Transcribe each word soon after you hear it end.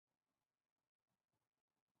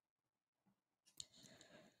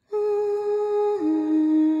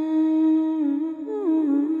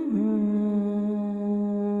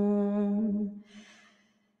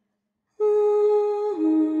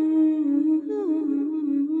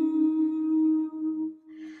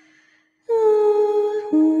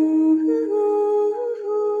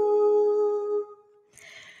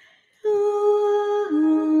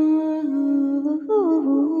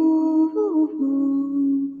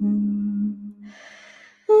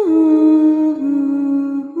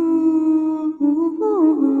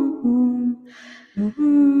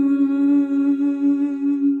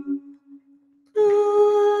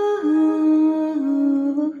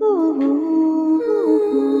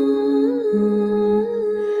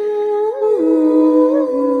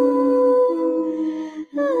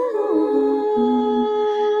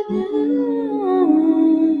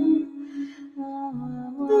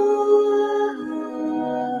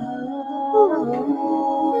Hello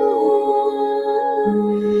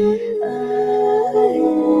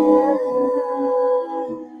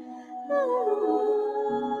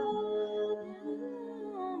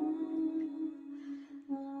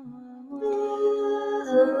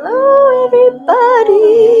everybody,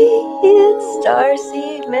 it's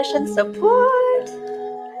Starseed Mission Support.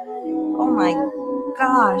 Oh my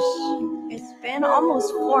gosh, it's been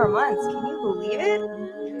almost 4 months. Can you believe it?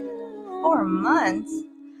 4 months?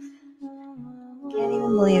 Can't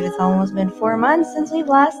even believe it's almost been 4 months since we've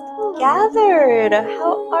last gathered.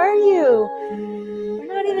 How are you?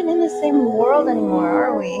 We're not even in the same world anymore,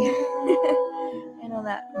 are we? I know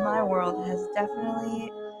that my world has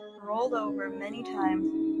definitely rolled over many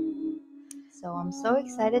times. So I'm so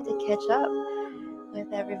excited to catch up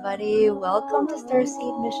with everybody. Welcome to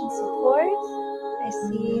Starseed Mission Support. I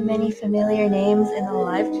see many familiar names in the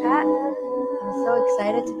live chat. I'm so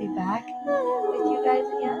excited to be back with you guys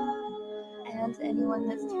again. And to anyone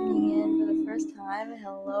that's tuning in for the first time,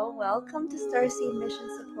 hello, welcome to Starseed Mission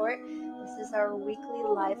Support. This is our weekly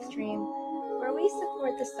live stream where we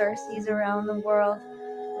support the Starseeds around the world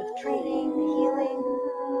with training, healing,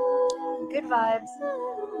 good vibes,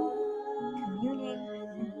 communing.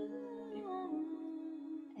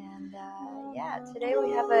 And today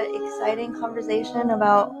we have an exciting conversation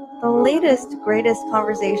about the latest, greatest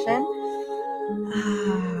conversation.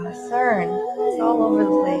 CERN. It's all over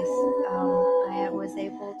the place. I was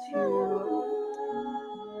able to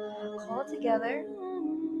call together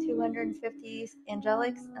 250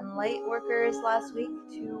 angelics and light workers last week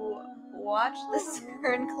to watch the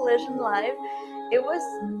CERN collision live. It was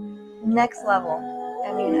next level.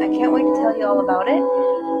 I mean, I can't wait to tell you all about it.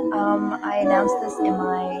 I announced this in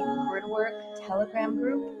my Gridwork Telegram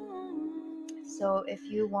group. So if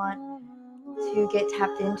you want to get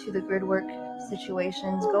tapped into the Gridwork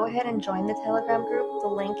situations, go ahead and join the Telegram group. The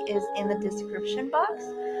link is in the description box.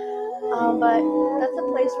 But that's a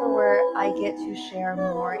place where I get to share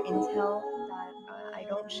more intel that I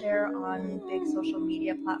don't share on big social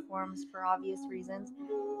media platforms for obvious reasons.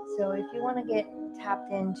 So if you want to get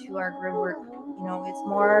tapped into our Gridwork, it's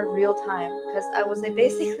more real time, because I was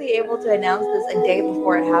basically able to announce this a day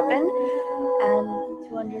before it happened, and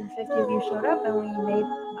 250 of you showed up, and we made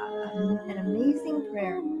an amazing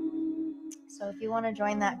prayer. So if you want to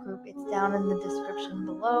join that group, it's down in the description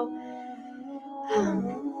below.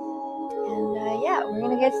 We're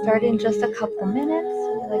going to get started in just a couple minutes.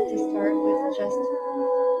 We like to start with just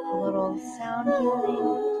a little sound healing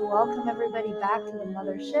to welcome everybody back to the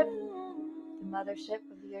mothership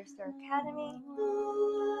of the Earth Star Academy,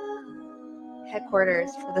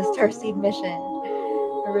 headquarters for the Starseed mission.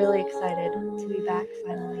 We're really excited to be back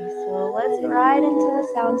finally. So let's ride into the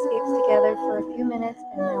soundscapes together for a few minutes,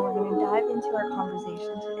 and then we're going to dive into our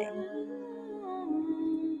conversation today.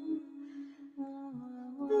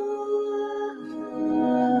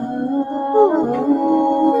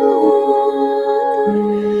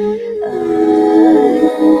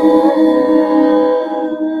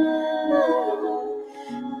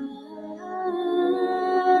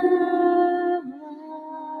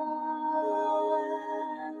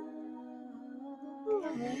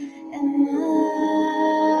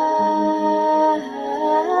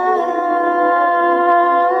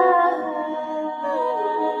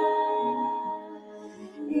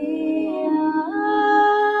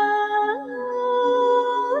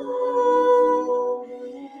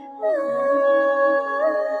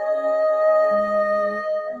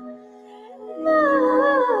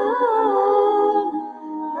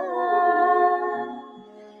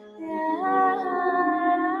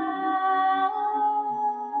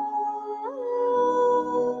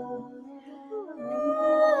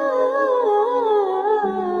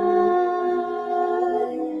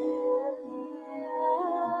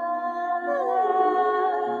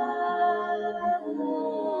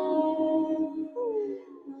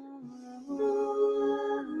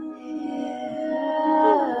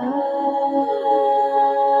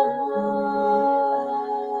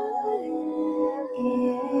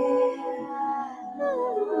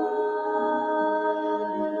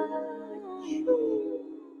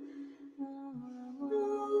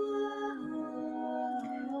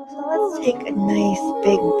 Take a nice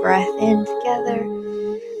big breath in together,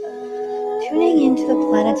 tuning into the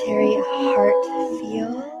planetary heart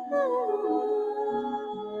field,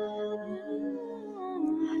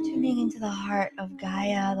 tuning into the heart of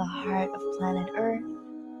Gaia, the heart of planet Earth,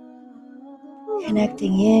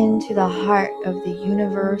 connecting into the heart of the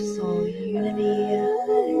universal unity,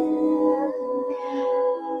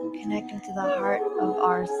 connecting to the heart of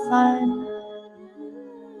our sun,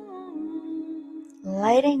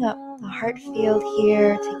 lighting up the heart field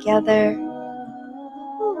here together,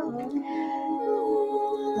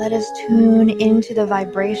 Let us tune into the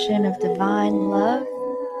vibration of divine love,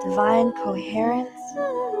 divine coherence,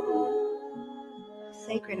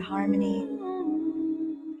 sacred harmony.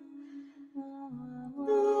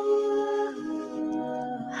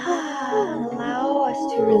 Allow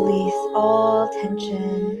us to release all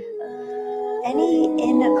tension, any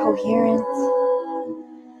incoherence,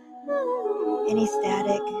 any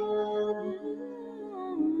static,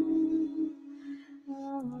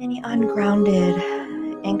 any ungrounded,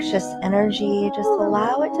 anxious energy. Just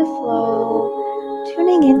allow it to flow,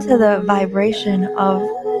 tuning into the vibration of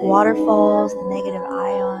waterfalls, negative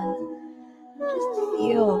ions. Just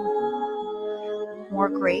feel more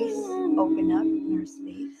grace open up in our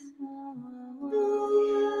space.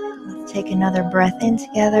 Let's take another breath in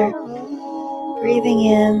together, breathing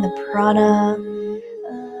in the prana,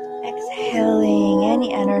 exhaling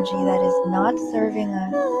any energy that is not serving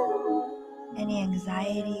us, any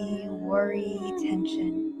anxiety, worry,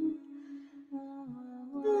 tension.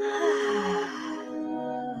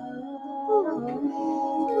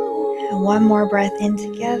 And one more breath in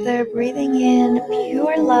together, breathing in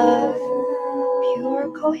pure love,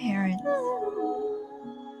 pure coherence.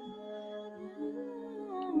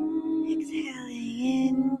 Exhaling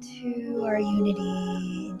into our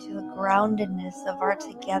unity, into the groundedness of our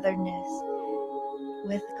togetherness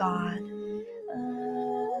with God.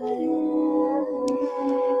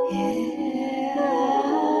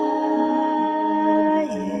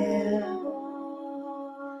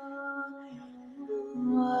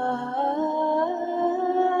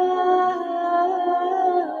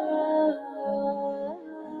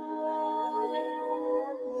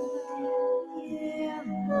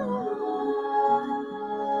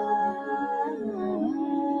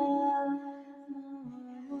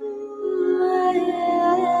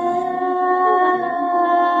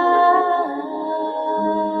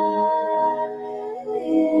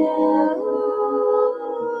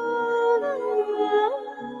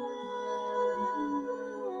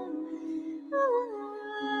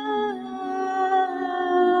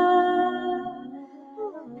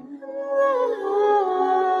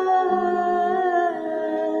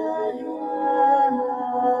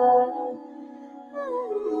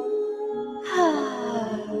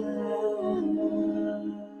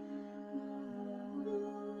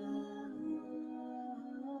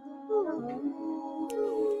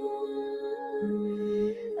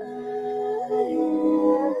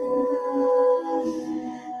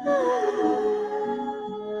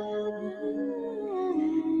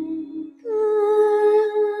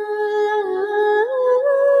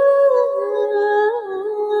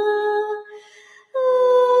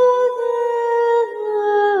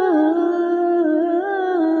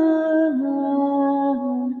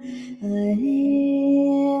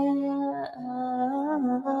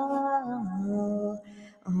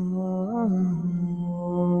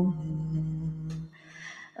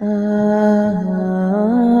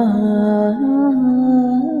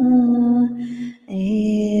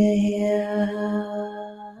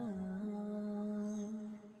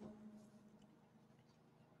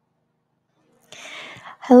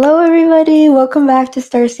 Hello everybody, welcome back to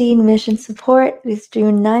Starseed Mission Support. It's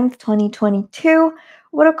June 9th, 2022.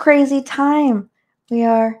 What a crazy time. We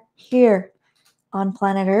are here on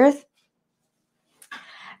planet Earth.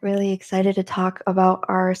 Really excited to talk about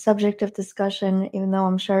our subject of discussion, even though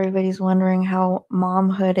I'm sure everybody's wondering how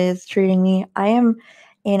momhood is treating me. I am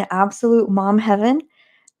in absolute mom heaven.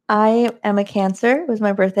 I am a Cancer. It was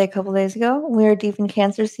my birthday a couple days ago. We are deep in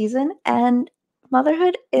Cancer season, and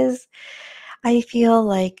motherhood is, I feel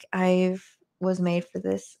like I was made for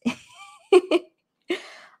this.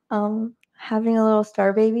 Having a little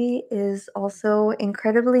star baby is also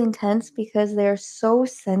incredibly intense because they're so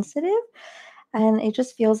sensitive, and it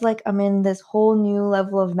just feels like I'm in this whole new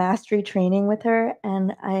level of mastery training with her.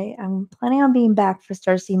 And I'm planning on being back for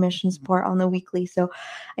Starseed Mission Support on the weekly, so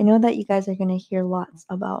I know that you guys are going to hear lots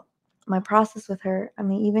about my process with her. I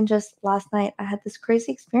mean, even just last night, I had this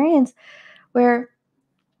crazy experience where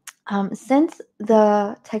since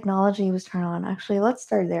the technology was turned on, actually, let's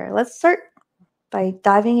start there. Let's start by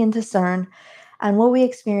diving into CERN and what we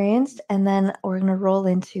experienced, and then we're going to roll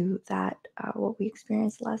into that, what we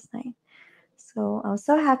experienced last night. So I'm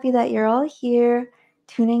so happy that you're all here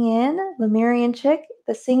tuning in. Lemurian Chick,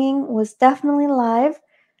 the singing was definitely live.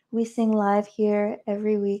 We sing live here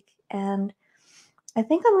every week, and I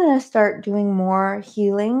think I'm going to start doing more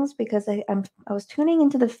healings because I was tuning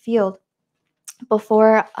into the field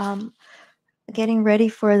before getting ready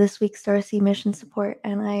for this week's Starseed Mission Support,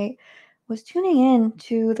 and I was tuning in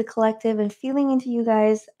to the collective and feeling into you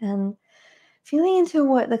guys and feeling into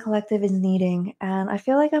what the collective is needing. And I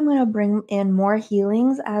feel like I'm going to bring in more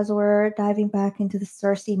healings as we're diving back into the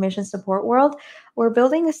Starseed Mission Support world. We're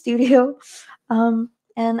building a studio, and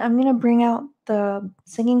I'm going to bring out the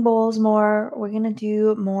singing bowls more. We're going to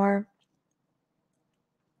do more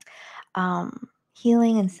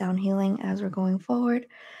healing and sound healing as we're going forward.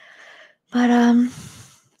 But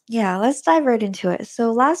yeah, let's dive right into it.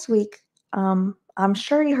 So last week, I'm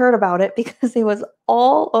sure you heard about it because it was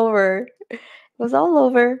all over. It was all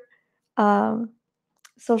over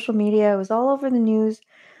social media. It was all over the news.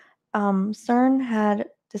 CERN had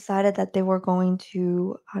decided that they were going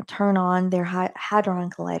to turn on their hadron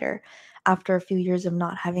collider after a few years of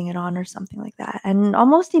not having it on or something like that. And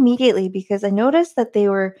almost immediately, because I noticed that they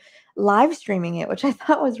were live streaming it, which I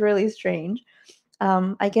thought was really strange.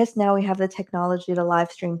 I guess now we have the technology to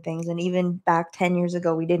live stream things, and even back 10 years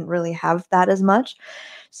ago, we didn't really have that as much.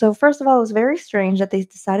 So, first of all, it was very strange that they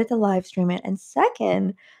decided to live stream it. And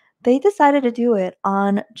second, they decided to do it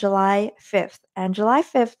on July 5th. And July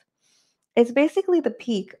 5th is basically the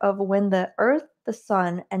peak of when the Earth, the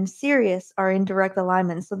Sun, and Sirius are in direct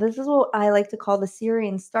alignment. So, this is what I like to call the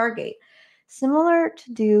Sirian Stargate. Similar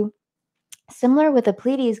to do Similar with the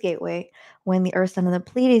Pleiades gateway, when the Earth, Sun, and the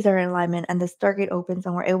Pleiades are in alignment and the Stargate opens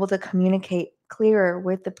and we're able to communicate clearer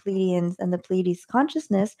with the Pleiadians and the Pleiades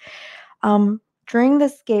consciousness, during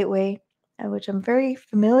this gateway, which I'm very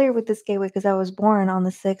familiar with this gateway because I was born on the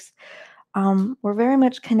 6th, we're very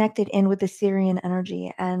much connected in with the Syrian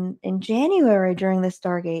energy. And in January, during the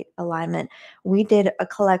Stargate alignment, we did a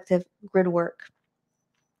collective grid work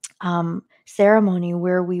ceremony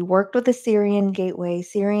where we worked with the Syrian Gateway,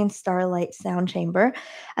 Syrian Starlight Sound Chamber,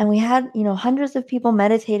 and we had hundreds of people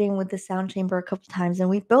meditating with the sound chamber a couple times, and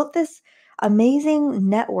we built this amazing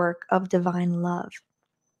network of divine love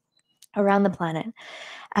around the planet.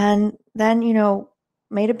 And then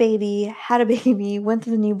made a baby, had a baby, went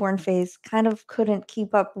through the newborn phase, kind of couldn't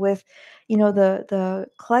keep up with the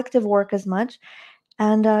collective work as much,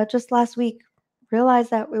 and just last week realized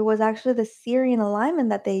that it was actually the Syrian alignment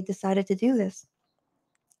that they decided to do this.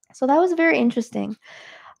 So that was very interesting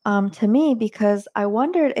to me because I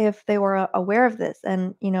wondered if they were aware of this.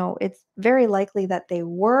 And, it's very likely that they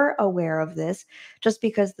were aware of this just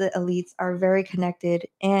because the elites are very connected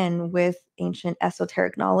in with ancient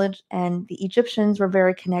esoteric knowledge. And the Egyptians were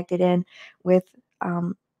very connected in with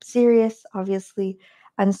Sirius, obviously.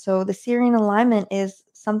 And so the Syrian alignment is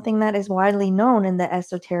something that is widely known in the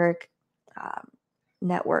esoteric um,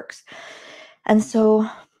 networks. And so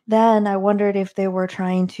then I wondered if they were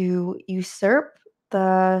trying to usurp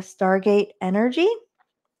the Stargate energy.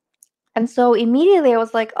 And so immediately I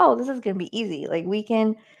was like, oh, this is going to be easy. Like, we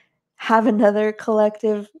can have another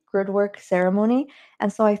collective grid work ceremony.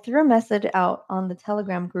 And so I threw a message out on the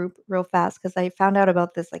Telegram group real fast because I found out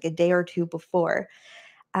about this like a day or two before.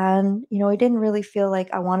 And, I didn't really feel like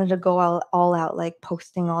I wanted to go all out, like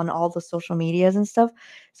posting on all the social medias and stuff.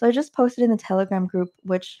 So I just posted in the Telegram group,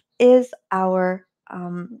 which is our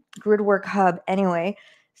Gridwork hub anyway.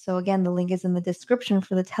 So again, the link is in the description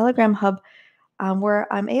for the Telegram hub, where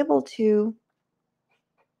I'm able to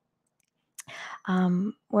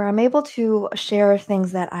share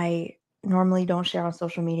things that I normally don't share on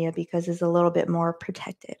social media because it's a little bit more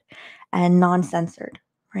protected and non-censored,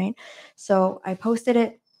 right? So I posted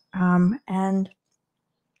it, and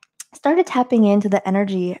started tapping into the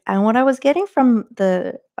energy, and what I was getting from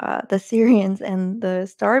the Syrians and the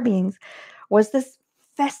star beings was this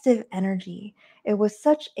festive energy. It was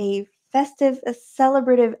such a festive, a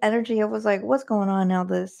celebrative energy. It was like, what's going on now?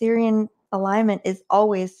 The Syrian alignment is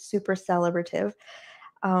always super celebrative.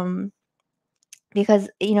 Um, because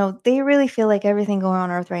they really feel like everything going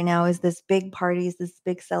on earth right now is this big parties, this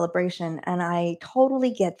big celebration, and I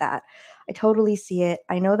totally get that. I totally see it.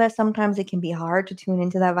 I know that sometimes it can be hard to tune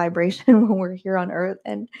into that vibration when we're here on earth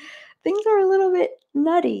and things are a little bit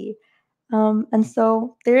nutty. And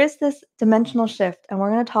so there is this dimensional shift, and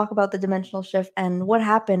we're going to talk about the dimensional shift and what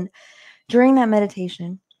happened during that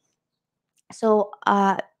meditation. So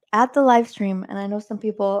at the live stream, and I know some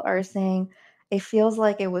people are saying it feels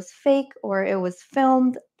like it was fake or it was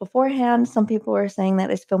filmed beforehand. Some people are saying that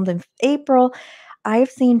it's filmed in April. I've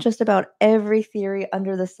seen just about every theory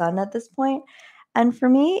under the sun at this point. And for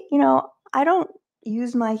me, I don't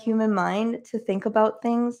use my human mind to think about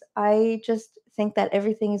things. I just think that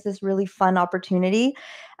everything is this really fun opportunity.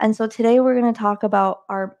 And so today we're going to talk about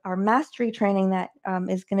our mastery training that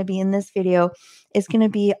is going to be in this video, is going to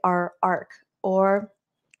be our arc, or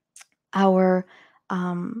our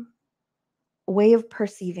way of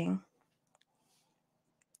perceiving.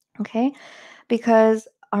 Okay? Because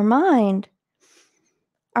our mind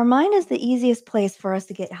Our mind is the easiest place for us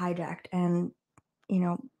to get hijacked, and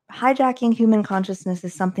hijacking human consciousness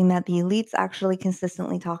is something that the elites actually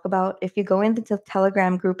consistently talk about. If you go into the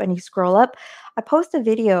Telegram group and you scroll up, I post a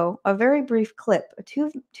video, a very brief clip, a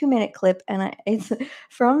two-minute clip, and it's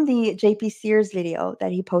from the JP Sears video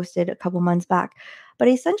that he posted a couple months back. But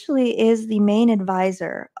essentially is the main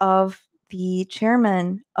advisor of the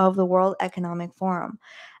chairman of the World Economic Forum.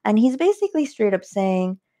 And he's basically straight up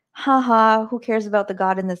saying, haha, who cares about the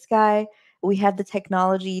God in the sky? We have the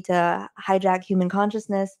technology to hijack human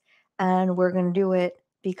consciousness, and we're going to do it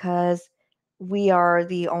because we are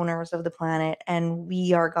the owners of the planet and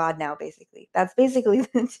we are God now, basically. That's basically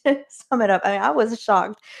to sum it up. I mean, I was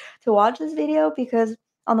shocked to watch this video because,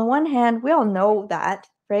 on the one hand, we all know that,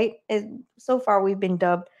 right? So far, we've been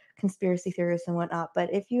dubbed conspiracy theorists and whatnot.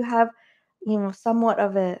 But if you have, somewhat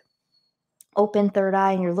of a open third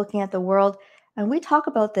eye and you're looking at the world, and we talk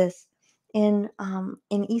about this in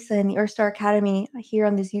ESA in the Earth Star Academy here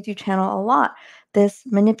on this YouTube channel a lot, this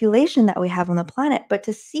manipulation that we have on the planet. But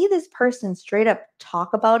to see this person straight up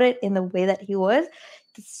talk about it in the way that he was,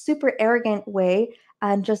 the super arrogant way,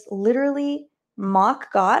 and just literally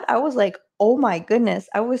mock God, I was like, oh my goodness.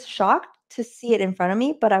 I was shocked to see it in front of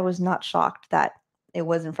me, but I was not shocked that it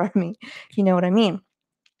was in front of me. You know what I mean?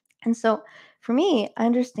 And so for me, I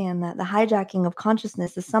understand that the hijacking of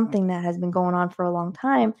consciousness is something that has been going on for a long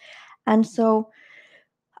time. And so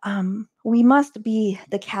we must be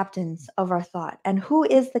the captains of our thought. And who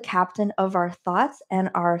is the captain of our thoughts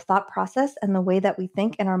and our thought process and the way that we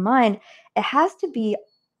think in our mind? It has to be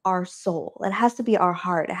our soul. It has to be our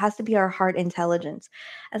heart. It has to be our heart intelligence.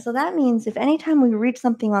 And so that means if anytime we read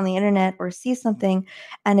something on the internet or see something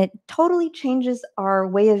and it totally changes our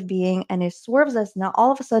way of being and it swerves us, now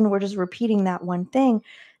all of a sudden we're just repeating that one thing.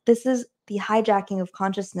 This is the hijacking of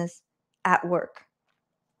consciousness at work.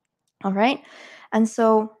 All right. And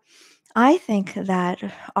so I think that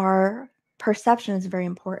our perception is very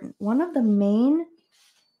important. One of the main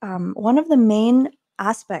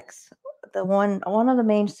aspects, one of the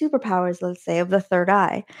main superpowers, let's say, of the third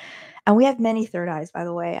eye, and we have many third eyes, by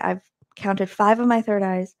the way. I've counted 5 of my third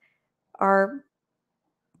eyes. Our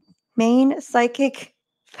main psychic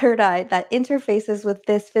third eye that interfaces with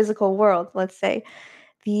this physical world, let's say,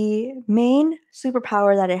 the main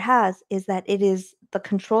superpower that it has is that it is the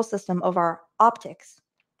control system of our optics.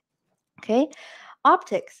 Okay?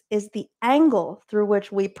 Optics is the angle through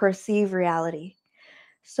which we perceive reality.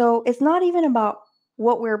 So it's not even about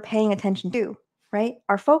what we're paying attention to, right?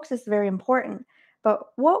 Our focus is very important, but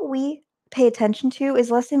what we pay attention to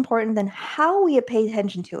is less important than how we pay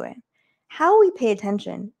attention to it. How we pay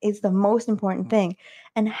attention is the most important thing.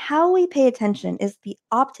 And how we pay attention is the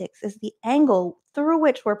optics, is the angle through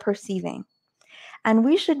which we're perceiving. And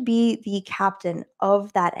we should be the captain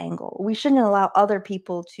of that angle. We shouldn't allow other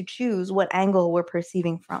people to choose what angle we're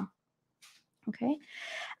perceiving from. Okay?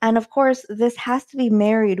 And of course, this has to be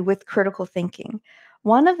married with critical thinking.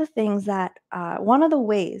 One of the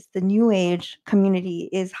ways the New Age community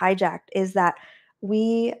is hijacked is that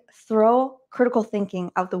we throw critical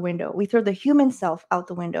thinking out the window. We throw the human self out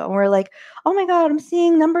the window, and we're like, "Oh my God, I'm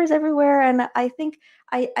seeing numbers everywhere, and I think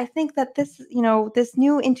that this, this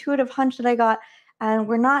new intuitive hunch that I got," and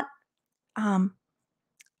we're not um,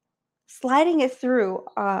 sliding it through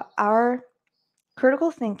our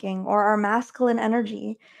critical thinking or our masculine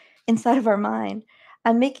energy inside of our mind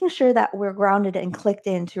and making sure that we're grounded and clicked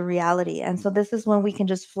into reality. And so this is when we can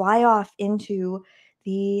just fly off into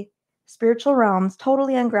the spiritual realms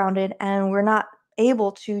totally ungrounded and we're not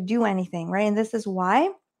able to do anything, right? And this is why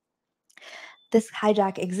this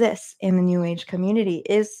hijack exists in the New Age community,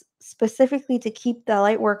 is specifically to keep the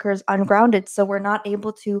light workers ungrounded so we're not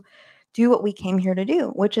able to do what we came here to do,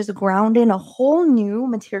 which is ground in a whole new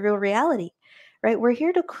material reality, right? We're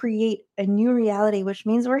here to create a new reality, which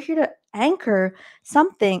means we're here to anchor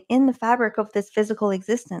something in the fabric of this physical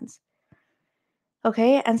existence.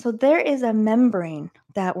 Okay, and so there is a membrane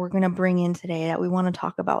that we're going to bring in today that we want to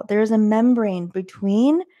talk about. There's a membrane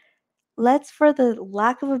between, let's, for the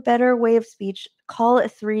lack of a better way of speech, call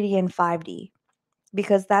it 3D and 5D,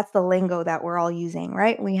 because that's the lingo that we're all using,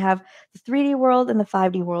 right? We have the 3D world and the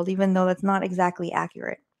 5D world, even though that's not exactly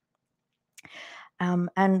accurate.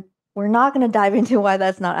 And we're not going to dive into why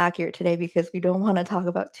that's not accurate today because we don't want to talk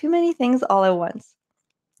about too many things all at once.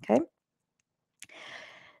 Okay?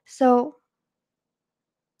 So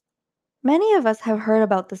many of us have heard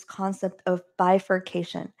about this concept of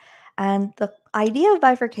bifurcation. And the idea of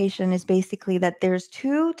bifurcation is basically that there's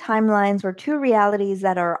 2 timelines or 2 realities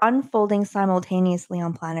that are unfolding simultaneously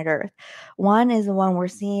on planet Earth. One is the one we're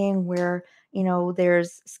seeing where,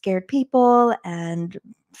 there's scared people and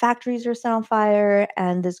factories are set on fire,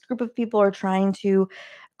 and this group of people are trying to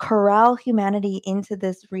corral humanity into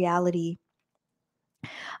this reality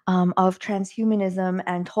of transhumanism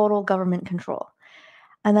and total government control.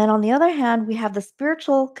 And then on the other hand, we have the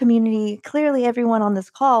spiritual community, clearly everyone on this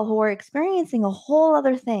call, who are experiencing a whole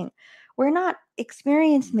other thing. We're not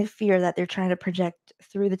experiencing the fear that they're trying to project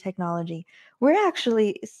through the technology. We're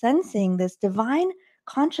actually sensing this divine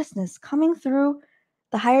consciousness coming through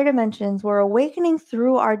the higher dimensions. We're awakening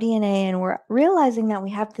through our DNA, and we're realizing that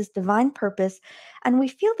we have this divine purpose, and we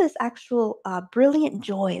feel this actual brilliant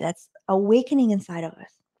joy that's awakening inside of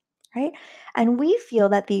us. Right? And we feel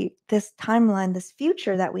that this timeline, this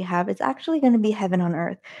future that we have, it's actually going to be heaven on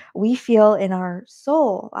earth. We feel in our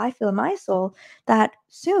soul, I feel in my soul, that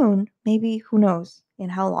soon, maybe who knows in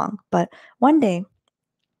how long, but one day,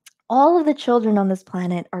 all of the children on this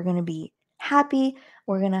planet are going to be happy.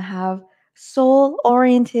 We're going to have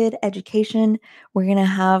soul-oriented education. We're going to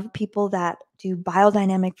have people that do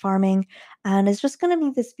biodynamic farming. And it's just going to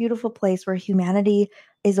be this beautiful place where humanity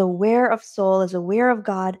is aware of soul, is aware of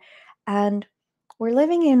God. And we're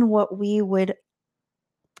living in what we would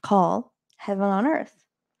call heaven on earth.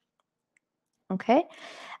 Okay?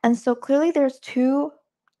 And so clearly there's two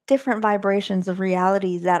different vibrations of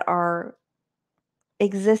realities that are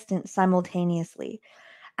existent simultaneously.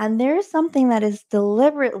 And there's something that is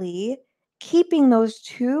deliberately keeping those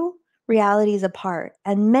two realities apart.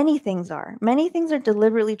 And many things are. Many things are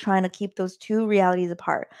deliberately trying to keep those two realities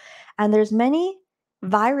apart. And there's many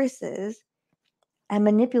viruses and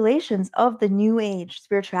manipulations of the new age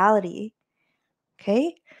spirituality,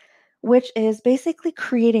 okay, which is basically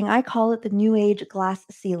creating, I call it the new age glass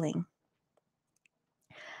ceiling.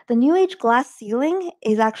 The new age glass ceiling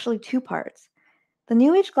is actually two parts. The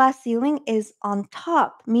new age glass ceiling is on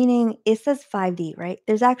top, meaning it says 5D, right?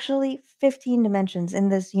 There's actually 15 dimensions in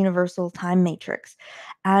this universal time matrix,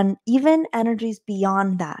 and even energies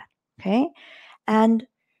beyond that, okay? And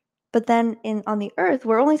but then on the earth,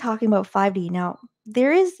 we're only talking about 5D. Now,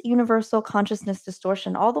 there is universal consciousness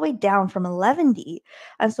distortion all the way down from 11D.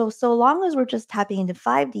 And so long as we're just tapping into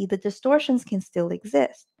 5D, the distortions can still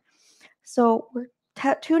exist. So we're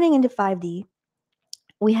tuning into 5D.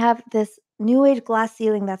 We have this new age glass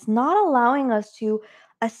ceiling that's not allowing us to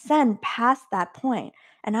ascend past that point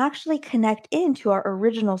and actually connect into our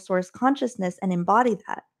original source consciousness and embody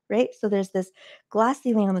that, right? So there's this glass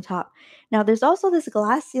ceiling on the top. Now, there's also this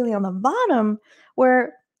glass ceiling on the bottom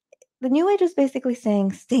where the new age is basically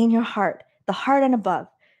saying, stay in your heart, the heart and above,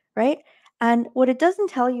 right? And what it doesn't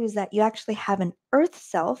tell you is that you actually have an earth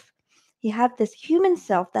self. You have this human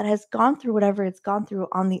self that has gone through whatever it's gone through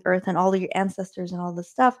on the earth and all of your ancestors and all this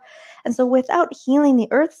stuff. And so without healing the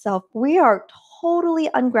earth self, we are totally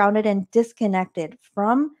ungrounded and disconnected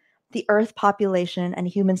from the earth population and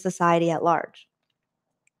human society at large.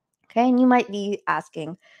 Okay, and you might be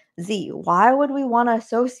asking, Z, why would we want to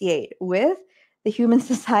associate with the human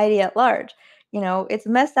society at large? You know, it's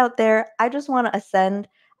messed out there. I just want to ascend.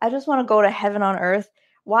 I just want to go to heaven on earth.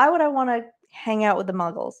 Why would I want to hang out with the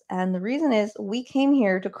muggles? And the reason is we came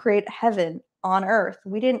here to create heaven on earth.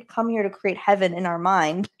 We didn't come here to create heaven in our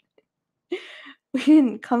mind. We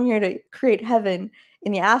didn't come here to create heaven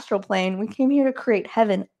in the astral plane. We came here to create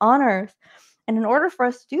heaven on earth. And in order for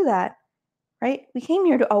us to do that, right? We came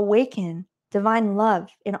here to awaken divine love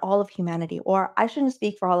in all of humanity. Or I shouldn't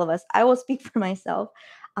speak for all of us. I will speak for myself.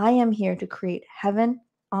 I am here to create heaven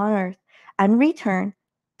on earth and return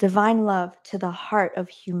divine love to the heart of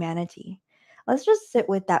humanity. Let's just sit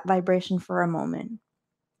with that vibration for a moment.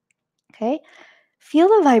 Okay? Feel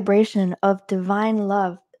the vibration of divine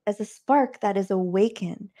love as a spark that is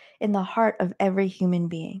awakened in the heart of every human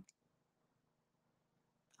being.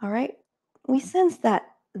 All right? We sense that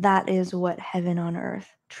that is what heaven on earth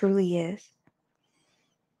truly is.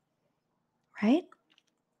 Right?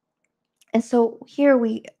 And so here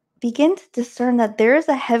we begin to discern that there is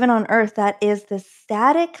a heaven on earth that is this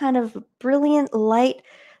static kind of brilliant light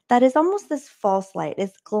that is almost this false light.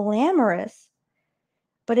 It's glamorous,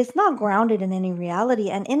 but it's not grounded in any reality.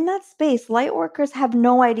 And in that space, light workers have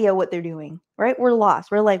no idea what they're doing, right? We're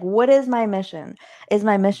lost. We're like, what is my mission? Is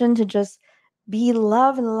my mission to just be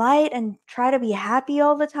love and light and try to be happy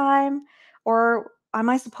all the time? Or am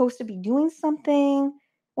I supposed to be doing something?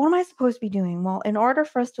 What am I supposed to be doing? Well, in order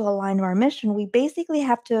for us to align to our mission, we basically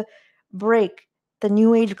have to break the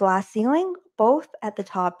new age glass ceiling, both at the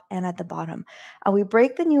top and at the bottom. We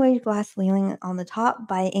break the new age glass ceiling on the top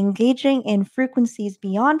by engaging in frequencies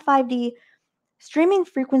beyond 5D, streaming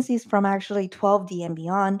frequencies from actually 12D and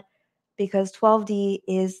beyond, because 12D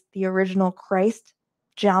is the original Christ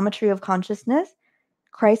geometry of consciousness,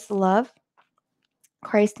 Christ's love,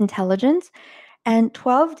 Christ intelligence. And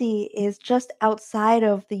 12D is just outside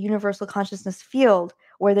of the universal consciousness field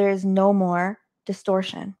where there is no more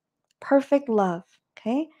distortion. Perfect love,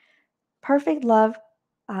 okay? Perfect love.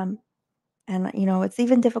 And, it's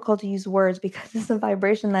even difficult to use words because it's a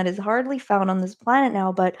vibration that is hardly found on this planet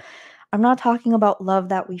now. But I'm not talking about love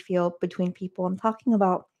that we feel between people. I'm talking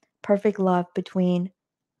about perfect love between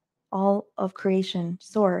all of creation,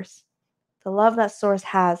 Source. The love that Source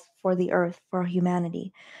has for the earth, for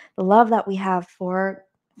humanity. The love that we have for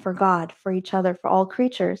God, for each other, for all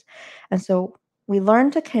creatures. And so we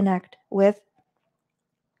learn to connect with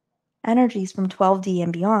energies from 12D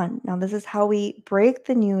and beyond. Now, this is how we break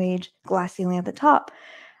the New Age glass ceiling at the top.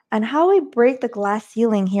 And how we break the glass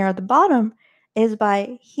ceiling here at the bottom is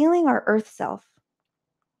by healing our earth self.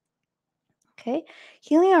 Okay?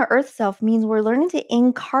 Healing our earth self means we're learning to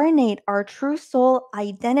incarnate our true soul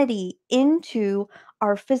identity into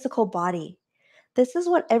our physical body. This is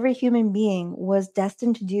what every human being was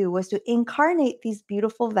destined to do, was to incarnate these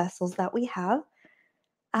beautiful vessels that we have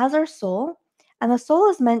as our soul. And the soul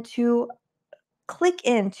is meant to click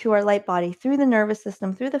into our light body through the nervous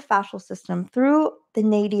system, through the fascial system, through the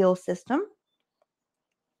natal system.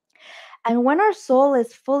 And when our soul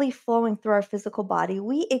is fully flowing through our physical body,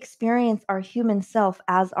 we experience our human self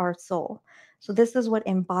as our soul. So, this is what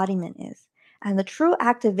embodiment is. And the true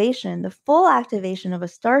activation, the full activation of a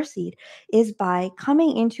starseed, is by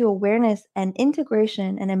coming into awareness and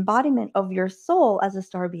integration and embodiment of your soul as a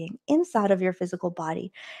star being inside of your physical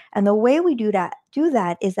body. And the way we do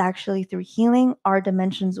that is actually through healing our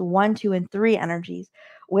dimensions 1, 2, and 3 energies,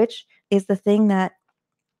 which is the thing that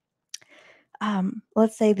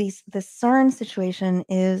let's say the CERN situation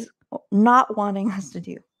is not wanting us to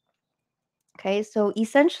do. Okay, so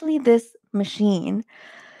essentially, this machine,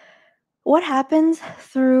 what happens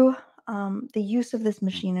through the use of this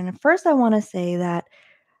machine? And at first, I want to say that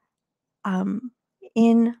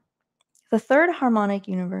in the third harmonic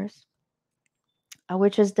universe,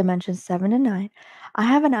 which is dimensions 7 and 9, I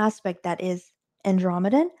have an aspect that is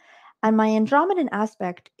Andromedan, and my Andromedan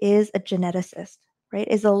aspect is a geneticist, right?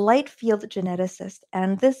 Is a light field geneticist.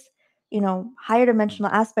 And this, higher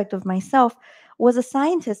dimensional aspect of myself was a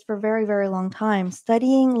scientist for a very, very long time,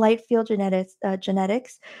 studying light field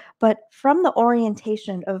genetics, but from the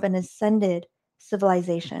orientation of an ascended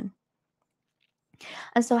civilization.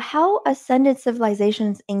 And so, how ascended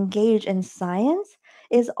civilizations engage in science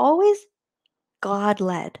is always God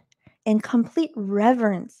led, in complete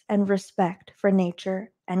reverence and respect for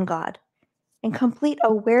nature and God, in complete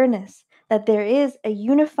awareness that there is a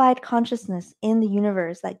unified consciousness in the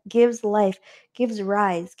universe that gives life, gives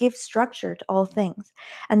rise, gives structure to all things.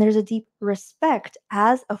 And there's a deep respect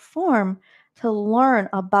as a form to learn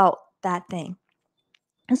about that thing.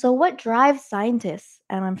 And so, what drives scientists,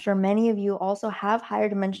 and I'm sure many of you also have higher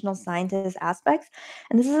dimensional scientist aspects,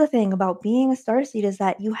 and this is the thing about being a starseed, is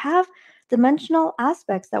that you have dimensional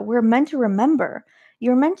aspects that we're meant to remember.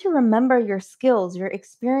 You're meant to remember your skills, your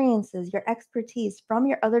experiences, your expertise from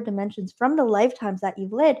your other dimensions, from the lifetimes that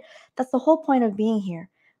you've lived. That's the whole point of being here.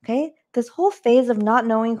 Okay? This whole phase of not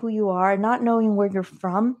knowing who you are, not knowing where you're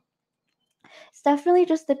from, it's definitely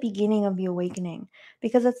just the beginning of the awakening.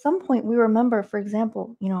 Because at some point we remember, for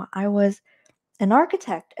example, I was an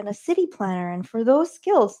architect and a city planner, and for those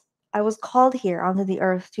skills, I was called here onto the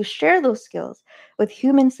earth to share those skills with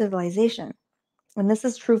human civilization. And this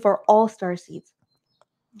is true for all star seeds.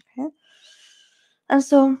 Okay? And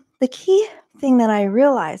so the key thing that I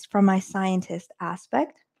realized from my scientist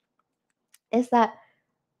aspect is that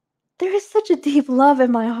there is such a deep love in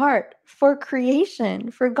my heart for creation,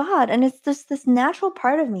 for God. And it's just this natural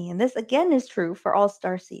part of me. And this, again, is true for all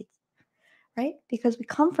star seeds, right? Because we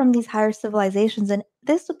come from these higher civilizations, and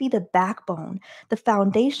this would be the backbone, the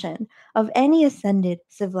foundation of any ascended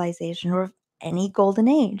civilization or of any golden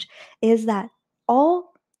age, is that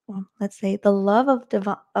let's say the love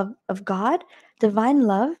of God, divine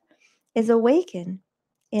love, is awakened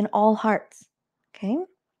in all hearts. Okay?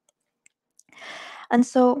 And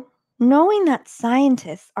so, knowing that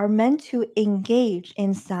scientists are meant to engage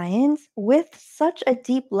in science with such a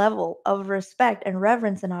deep level of respect and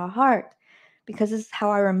reverence in our heart, because this is how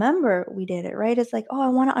I remember we did it, right? It's like, oh, I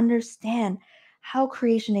want to understand how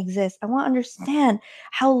creation exists. I want to understand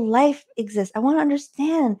how life exists. I want to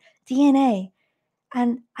understand DNA.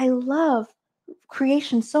 And I love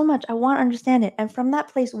creation so much. I want to understand it. And from that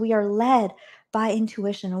place, we are led by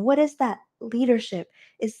intuition. And what is that? Leadership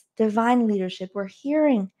is divine leadership. We're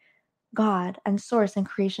hearing God and source and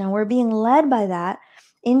creation, and we're being led by that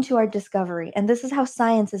into our discovery. And this is how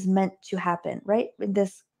science is meant to happen, right?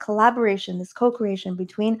 This collaboration, this co-creation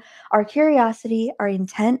between our curiosity, our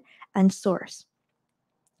intent, and source.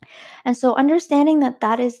 And so understanding that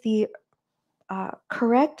that is the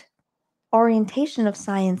correct orientation of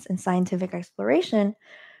science and scientific exploration,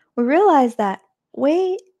 we realize that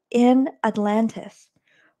way in Atlantis,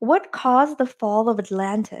 what caused the fall of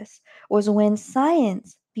Atlantis was when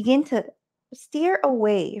science began to steer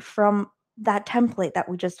away from that template that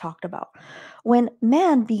we just talked about. When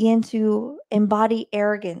man began to embody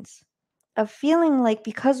arrogance of feeling like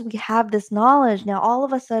because we have this knowledge, now all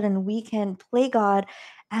of a sudden we can play God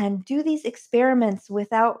and do these experiments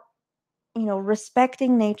without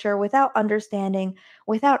respecting nature, without understanding,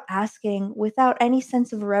 without asking, without any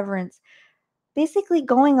sense of reverence, basically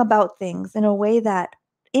going about things in a way that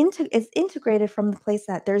is integrated from the place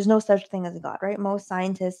that there's no such thing as God, right? Most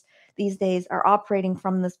scientists these days are operating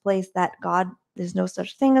from this place that there's no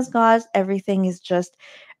such thing as God. Everything is just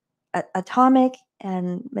atomic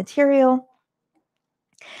and material.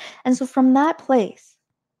 And so from that place,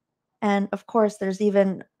 and of course, there's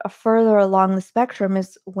even a further along the spectrum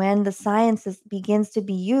is when the sciences begins to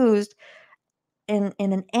be used in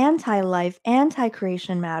an anti-life,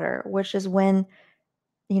 anti-creation matter, which is when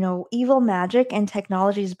evil magic and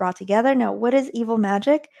technology is brought together. Now, what is evil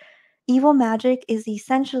magic? Evil magic is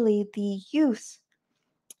essentially the use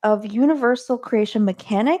of universal creation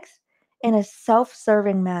mechanics in a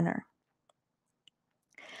self-serving manner.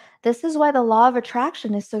 This is why the law of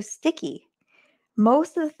attraction is so sticky.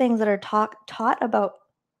 Most of the things that are taught about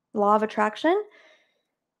law of attraction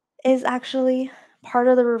is actually part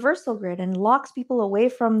of the reversal grid and locks people away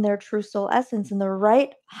from their true soul essence and the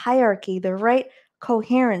right hierarchy, the right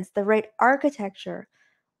coherence, the right architecture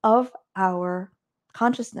of our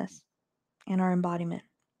consciousness and our embodiment.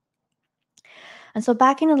 And so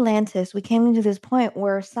back in Atlantis, we came into this point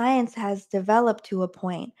where science has developed to a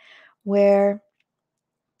point where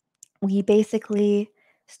we basically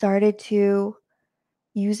started to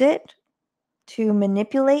use it to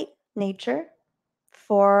manipulate nature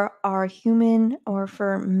for our human or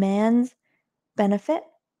for man's benefit.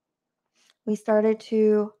 We started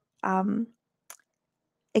to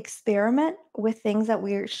experiment with things that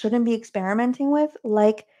we shouldn't be experimenting with,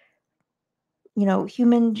 like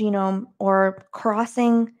human genome or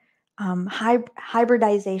crossing,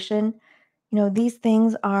 hybridization. These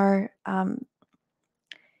things are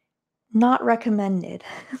not recommended,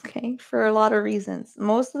 okay, for a lot of reasons.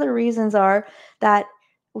 Most of the reasons are that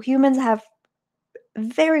humans have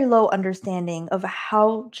very low understanding of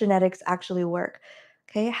how genetics actually work,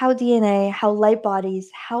 okay, how DNA, how light bodies,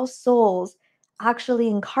 how souls actually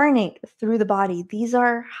incarnate through the body. These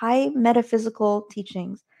are high metaphysical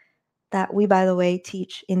teachings that we, by the way,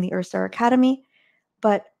 teach in the Earth Star Academy.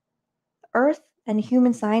 But Earth and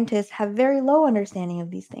human scientists have very low understanding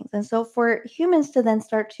of these things. And so for humans to then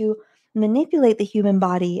start to manipulate the human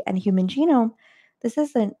body and human genome, this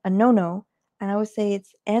is a no-no. And I would say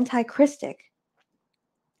it's anti-Christic.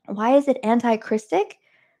 Why is it anti-Christic?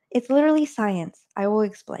 It's literally science. I will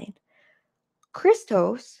explain.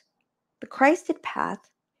 Christos, the Christed path,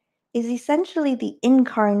 is essentially the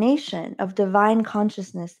incarnation of divine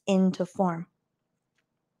consciousness into form.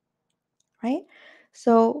 Right?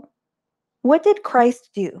 So what did Christ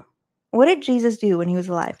do? What did Jesus do when he was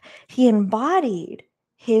alive? He embodied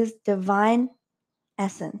his divine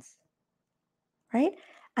essence, right?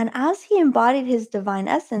 And as he embodied his divine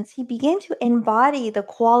essence, he began to embody the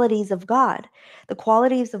qualities of God. The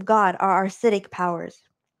qualities of God are our acidic powers,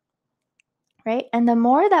 right? And the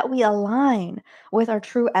more that we align with our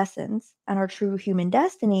true essence and our true human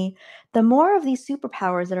destiny, the more of these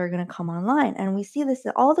superpowers that are going to come online. And we see this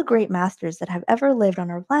in all the great masters that have ever lived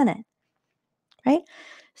on our planet, right?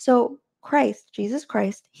 So Christ, Jesus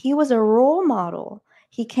Christ, he was a role model.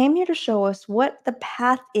 He came here to show us what the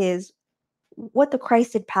path is, what the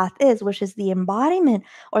Christed path is, which is the embodiment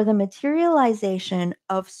or the materialization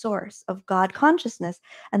of source, of God consciousness.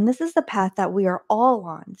 And this is the path that we are all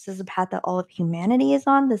on. This is the path that all of humanity is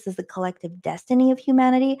on. This is the collective destiny of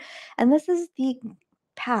humanity. And this is the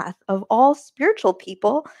path of all spiritual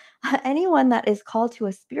people. Anyone that is called to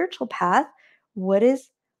a spiritual path, what is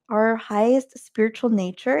our highest spiritual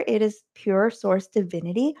nature? It is pure source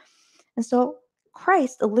divinity. And so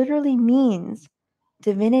Christ literally means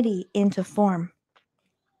divinity into form.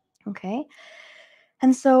 Okay?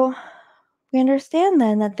 And so we understand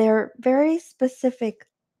then that there are very specific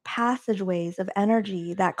passageways of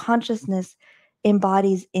energy that consciousness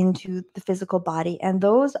embodies into the physical body. And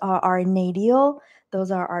those are our nadial,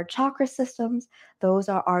 those are our chakra systems, those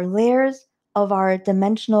are our layers of our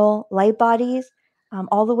dimensional light bodies,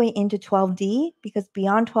 all the way into 12D, because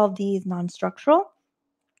beyond 12D is non-structural,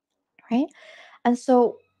 right? And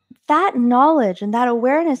so that knowledge and that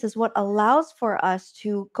awareness is what allows for us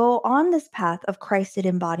to go on this path of Christed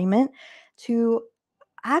embodiment to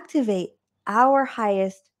activate our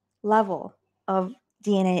highest level of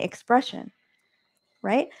DNA expression,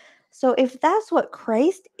 right? So if that's what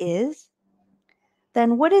Christ is,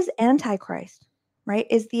 then what is Antichrist, right?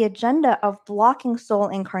 Is the agenda of blocking soul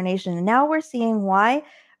incarnation. And now we're seeing why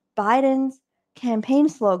Biden's campaign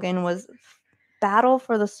slogan was battle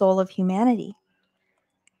for the soul of humanity,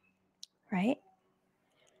 right?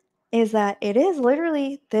 Is that it is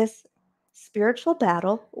literally this spiritual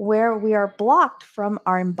battle where we are blocked from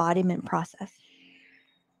our embodiment process.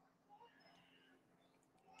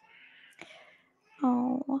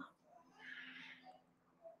 Oh.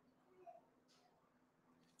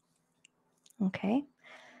 Okay.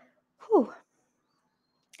 Whew.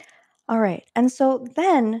 All right. And so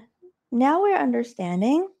then now we're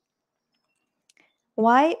understanding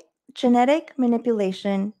why genetic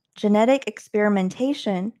manipulation, genetic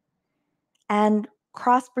experimentation, and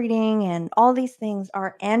crossbreeding and all these things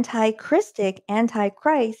are anti-Christic,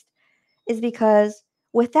 anti-Christ, is because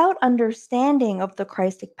without understanding of the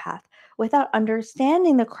Christic path, without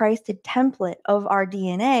understanding the Christed template of our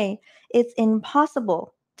DNA, it's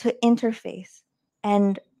impossible to interface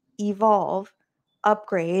and evolve,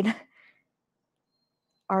 upgrade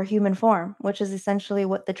our human form, which is essentially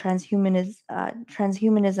what the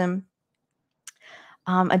transhumanism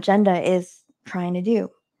agenda is trying to do,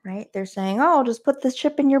 right? They're saying, oh, just put this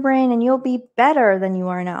chip in your brain and you'll be better than you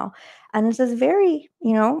are now. And this is very,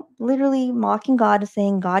 literally mocking God,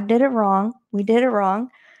 saying God did it wrong. We did it wrong,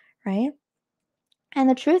 right? And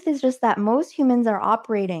the truth is just that most humans are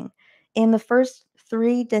operating in the first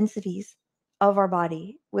three densities of our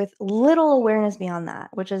body with little awareness beyond that,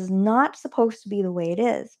 which is not supposed to be the way it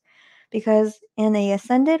is. Because in a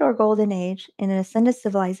ascended or golden age, in an ascended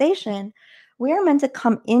civilization, we are meant to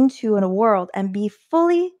come into a world and be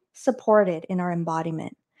fully supported in our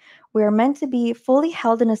embodiment. We are meant to be fully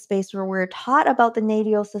held in a space where we're taught about the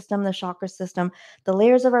natal system, the chakra system, the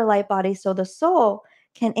layers of our light body, so the soul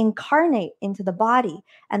can incarnate into the body.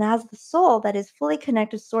 And as the soul that is fully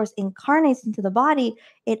connected to source incarnates into the body,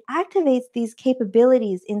 it activates these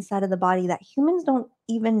capabilities inside of the body that humans don't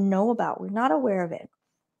even know about. We're not aware of it,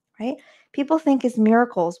 right? People think it's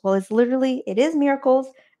miracles. Well, it is miracles.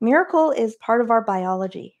 Miracle is part of our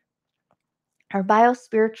biology, our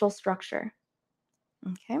biospiritual structure.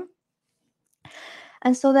 Okay.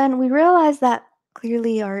 And so then we realize that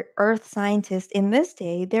clearly our earth scientists in this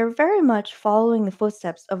day, they're very much following the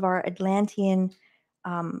footsteps of our Atlantean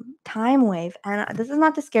time wave. And this is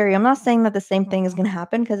not to scare you. I'm not saying that the same thing is going to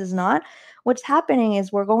happen, because it's not. What's happening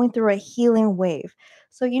is we're going through a healing wave.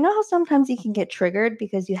 So you know how sometimes you can get triggered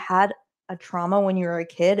because you had a trauma when you were a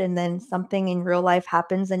kid, and then something in real life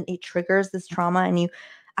happens and it triggers this trauma, and you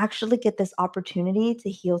actually get this opportunity to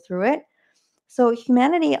heal through it. So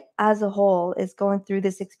humanity as a whole is going through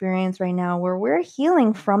this experience right now where we're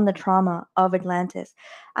healing from the trauma of Atlantis.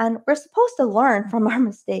 And we're supposed to learn from our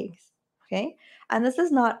mistakes. Okay. And this is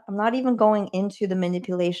not, I'm not even going into the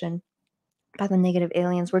manipulation by the negative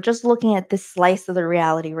aliens. We're just looking at this slice of the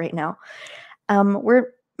reality right now.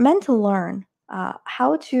 We're meant to learn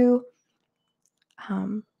how to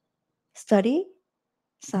study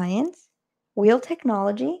science, wield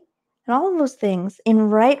technology, and all of those things in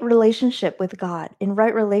right relationship with God, in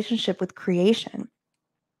right relationship with creation,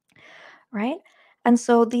 right? And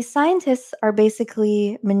so these scientists are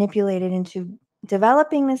basically manipulated into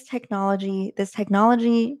developing this technology. This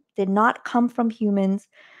technology did not come from humans.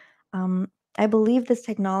 I believe this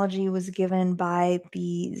technology was given by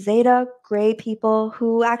the Zeta Gray people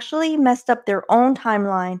who actually messed up their own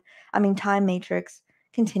time matrix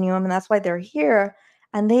continuum, and that's why they're here.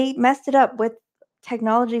 And they messed it up with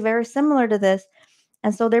technology very similar to this.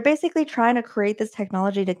 And so they're basically trying to create this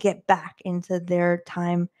technology to get back into their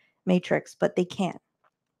time matrix, but they can't.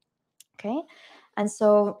 Okay. And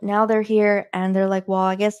so now they're here and they're like, well,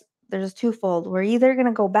 I guess there's twofold. We're either going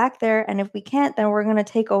to go back there, and if we can't, then we're going to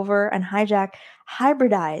take over and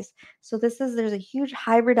hybridize. So there's a huge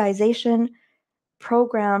hybridization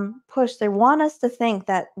program push. They want us to think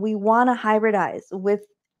that we want to hybridize with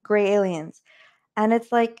gray aliens. And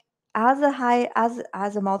it's like, as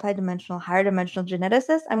a multidimensional, higher dimensional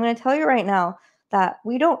geneticist, I'm going to tell you right now that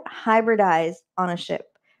we don't hybridize on a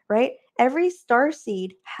ship, right? Every star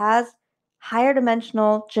seed has higher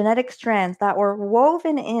dimensional genetic strands that were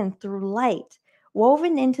woven in through light,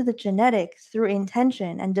 woven into the genetics through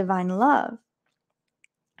intention and divine love.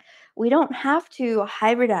 We don't have to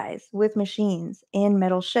hybridize with machines in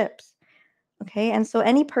metal ships. Okay, and so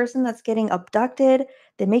any person that's getting abducted,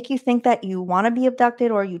 they make you think that you want to be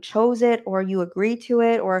abducted or you chose it or you agree to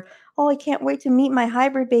it or, oh, I can't wait to meet my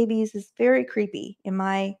hybrid babies is very creepy in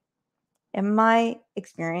my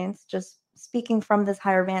experience, just speaking from this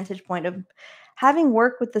higher vantage point of having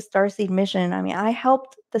worked with the Starseed mission. I mean, I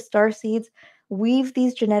helped the Starseeds weave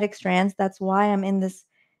these genetic strands. That's why I'm in this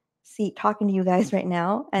seat talking to you guys right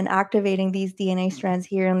now and activating these DNA strands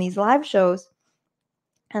here in these live shows.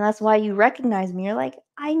 And that's why you recognize me. You're like,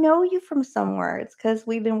 I know you from somewhere. It's because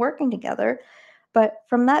we've been working together. But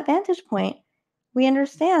from that vantage point, we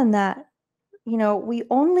understand that, we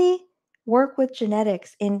only work with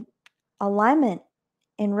genetics in alignment,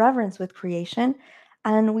 in reverence with creation.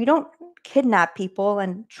 And we don't kidnap people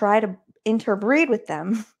and try to interbreed with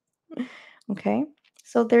them. Okay.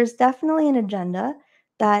 So there's definitely an agenda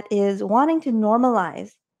that is wanting to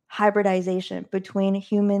normalize hybridization between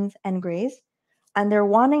humans and grays. And they're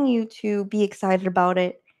wanting you to be excited about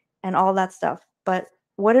it and all that stuff. But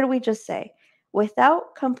what did we just say?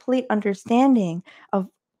 Without complete understanding of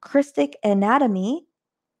Christic anatomy,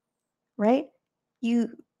 right? You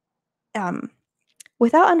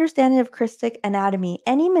Without understanding of Christic anatomy,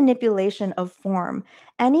 any manipulation of form,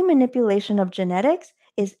 any manipulation of genetics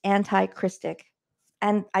is anti-Christic.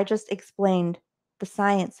 And I just explained the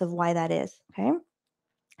science of why that is, okay?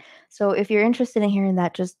 So if you're interested in hearing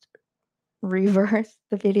that, just reverse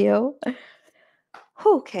the video.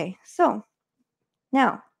 Okay, so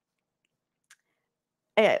now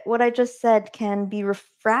what I just said can be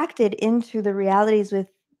refracted into the realities with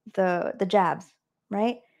the jabs,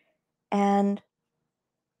 right? And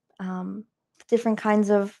different kinds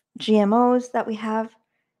of GMOs that we have,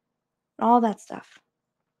 all that stuff.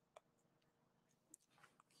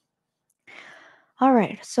 All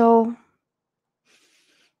right, so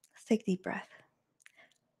let's take a deep breath.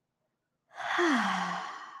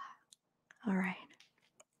 All right.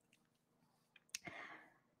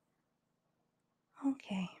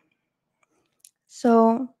 Okay.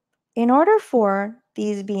 So, in order for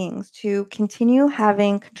these beings to continue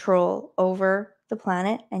having control over the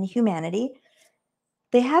planet and humanity,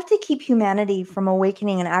 they have to keep humanity from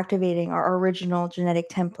awakening and activating our original genetic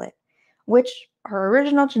template, which our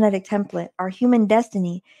original genetic template, our human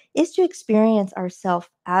destiny, is to experience ourself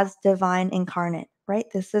as divine incarnate, right?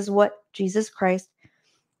 This is what Jesus Christ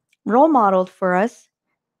role modeled for us.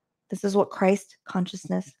 This is what Christ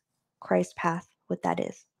consciousness, Christ path, what that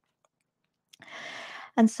is.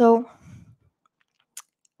 And so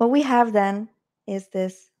what we have then is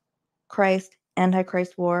this Christ,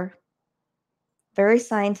 Antichrist war, very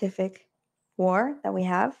scientific war that we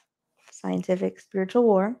have, scientific, spiritual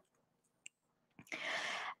war.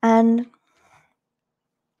 And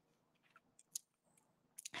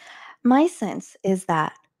my sense is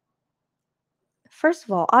that, first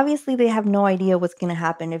of all, obviously they have no idea what's going to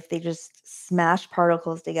happen if they just smash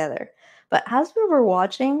particles together. But as we were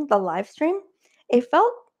watching the live stream, it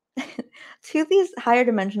felt to these higher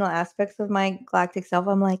dimensional aspects of my galactic self,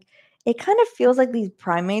 I'm like, it kind of feels like these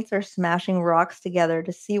primates are smashing rocks together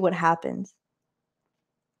to see what happens.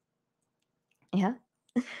 Yeah.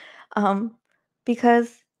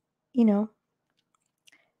 Because, you know,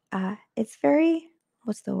 it's very,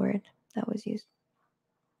 what's the word that was used?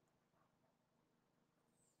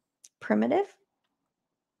 Primitive?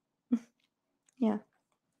 Yeah.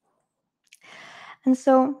 And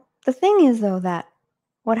so the thing is, though, that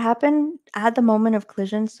what happened at the moment of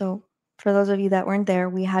collision, so for those of you that weren't there,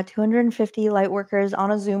 we had 250 light workers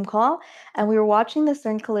on a Zoom call, and we were watching the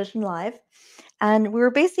CERN collision live. And we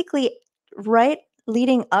were basically right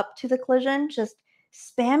leading up to the collision, just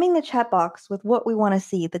spamming the chat box with what we want to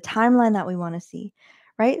see, the timeline that we want to see,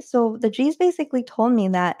 right? So the G's basically told me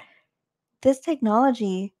that this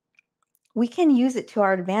technology, we can use it to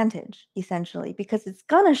our advantage, essentially, because it's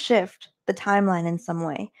going to shift the timeline in some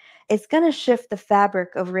way. It's going to shift the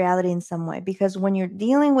fabric of reality in some way, because when you're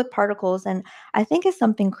dealing with particles, and I think it's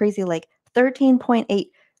something crazy like 13.8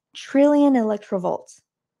 trillion electrovolts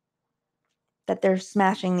that they're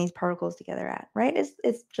smashing these particles together at, right?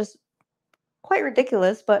 It's just quite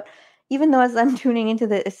ridiculous, but even though as I'm tuning into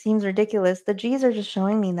it seems ridiculous, the G's are just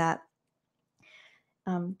showing me that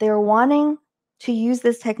they're wanting to use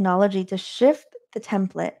this technology to shift the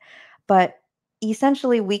template, but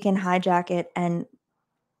essentially we can hijack it. And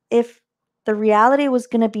if the reality was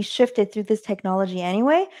going to be shifted through this technology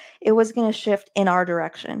anyway, it was going to shift in our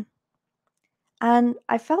direction. And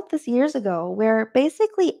I felt this years ago where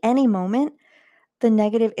basically any moment the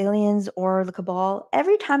negative aliens or the cabal,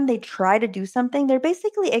 every time they try to do something, they're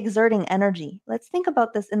basically exerting energy. Let's think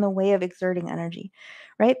about this in the way of exerting energy,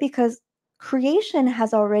 right? Because creation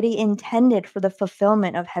has already intended for the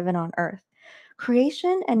fulfillment of heaven on earth.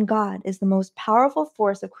 Creation and God is the most powerful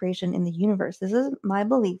force of creation in the universe. This is my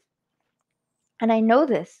belief. And I know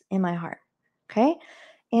this in my heart. Okay?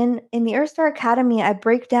 In the Earthstar Academy, I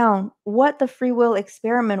break down what the free will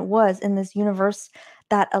experiment was in this universe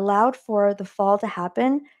that allowed for the fall to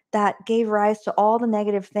happen, that gave rise to all the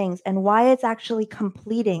negative things, and why it's actually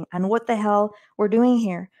completing, and what the hell we're doing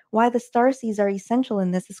here. Why the starseeds are essential in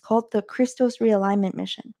this is called the Christos Realignment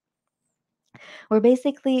Mission. We're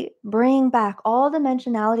basically bringing back all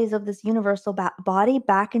dimensionalities of this universal body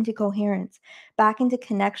back into coherence, back into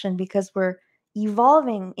connection, because we're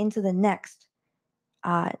evolving into the next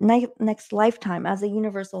lifetime as a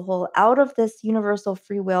universal whole, out of this universal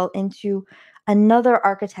free will into another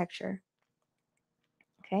architecture.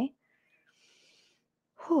 Okay?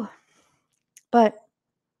 Whew. But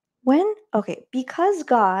because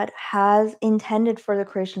God has intended for the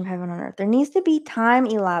creation of heaven on earth, there needs to be time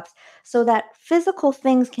elapsed so that physical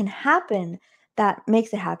things can happen that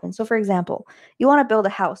makes it happen. So for example, you want to build a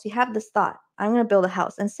house. You have this thought, I'm going to build a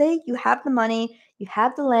house. And say you have the money, you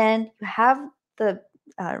have the land, you have the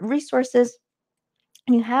resources,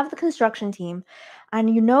 and you have the construction team,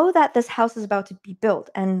 and you know that this house is about to be built,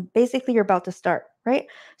 and basically you're about to start, right?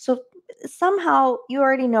 So somehow you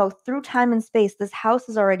already know through time and space this house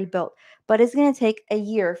is already built, but it's going to take a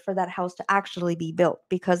year for that house to actually be built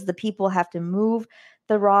because the people have to move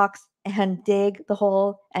the rocks and dig the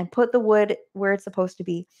hole and put the wood where it's supposed to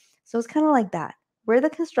be. So it's kind of like that. We're the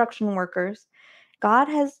construction workers. God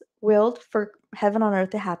has willed for heaven on earth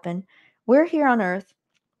to happen. We're here on earth,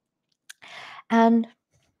 and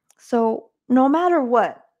so no matter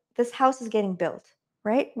what, this house is getting built,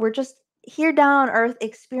 right? We're just here down on earth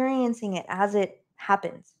experiencing it as it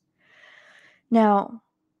happens. Now,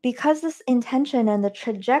 because this intention and the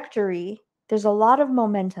trajectory, there's a lot of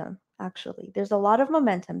momentum, actually. There's a lot of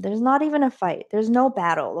momentum. There's not even a fight. There's no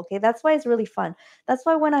battle, okay? That's why it's really fun. That's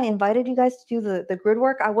why when I invited you guys to do the grid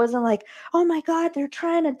work, I wasn't like, oh my God, they're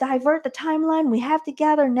trying to divert the timeline. We have to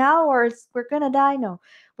gather now or we're going to die. No,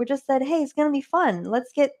 we just said, hey, it's going to be fun.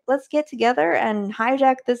 Let's get together and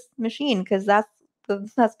hijack this machine because that's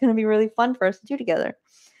going to be really fun for us to do together,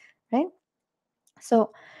 right?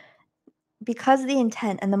 So because the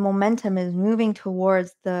intent and the momentum is moving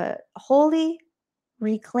towards the holy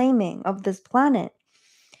reclaiming of this planet,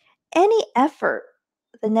 any effort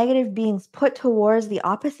the negative beings put towards the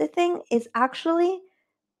opposite thing is actually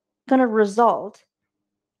going to result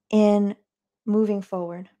in moving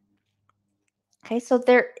forward. Okay, so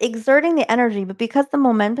they're exerting the energy, but because the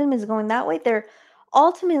momentum is going that way, they're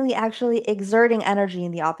ultimately actually exerting energy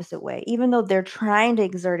in the opposite way, even though they're trying to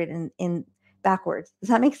exert it in backwards. Does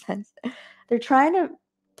that make sense? They're trying to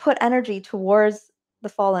put energy towards the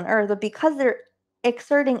fallen earth, but because they're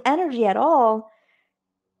exerting energy at all,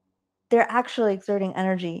 they're actually exerting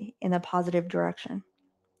energy in a positive direction.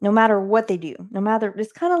 No matter what they do, no matter,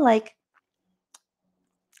 it's kind of like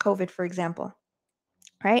COVID, for example,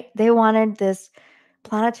 right? They wanted this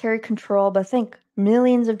planetary control, but think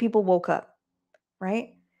millions of people woke up, right?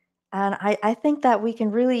 And I think that we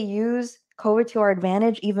can really use COVID to our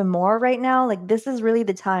advantage even more right now. Like, this is really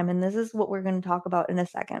the time, and this is what we're going to talk about in a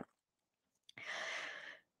second.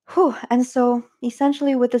 Whew. And so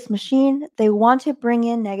essentially with this machine, they want to bring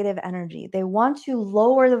in negative energy. They want to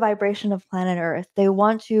lower the vibration of planet Earth. They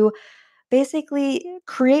want to basically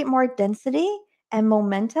create more density and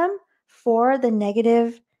momentum for the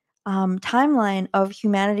negative timeline of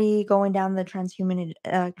humanity going down the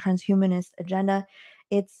transhumanist agenda.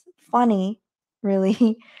 It's funny,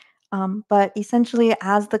 really. But essentially,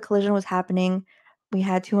 as the collision was happening, we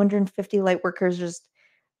had 250 light workers just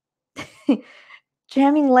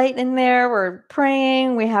jamming light in there. We're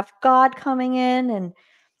praying. We have God coming in, and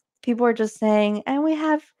people are just saying, and we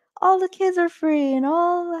have all the kids are free, and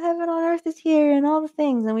all the heaven on earth is here, and all the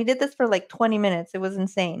things. And we did this for like 20 minutes. It was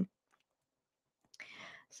insane.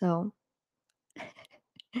 So,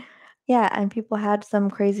 yeah, and people had some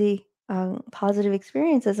crazy positive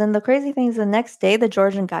experiences. And the crazy thing is, the next day, the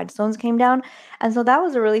Georgian Guidestones came down. And so that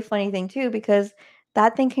was a really funny thing, too, because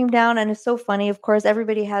that thing came down, and it's so funny. Of course,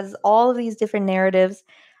 everybody has all of these different narratives.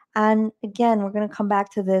 And again, we're going to come back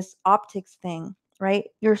to this optics thing, right?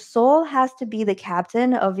 Your soul has to be the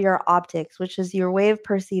captain of your optics, which is your way of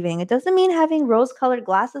perceiving. It doesn't mean having rose-colored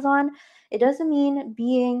glasses on. It doesn't mean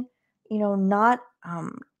being, not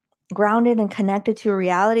grounded and connected to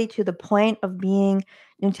reality to the point of being,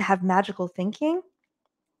 to have magical thinking.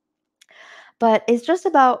 But it's just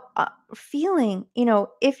about feeling,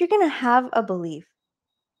 if you're going to have a belief,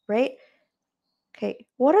 right? Okay,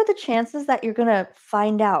 what are the chances that you're going to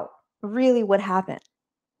find out really what happened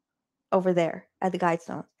over there? at the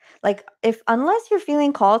Guidestones. Like, unless you're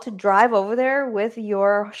feeling called to drive over there with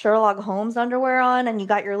your Sherlock Holmes underwear on and you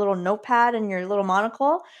got your little notepad and your little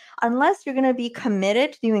monocle, unless you're going to be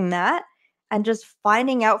committed to doing that and just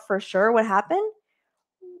finding out for sure what happened,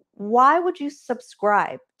 why would you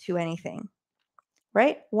subscribe to anything,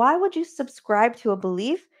 right? Why would you subscribe to a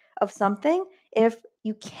belief of something if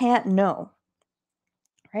you can't know,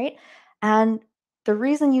 right? And the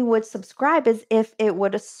reason you would subscribe is if it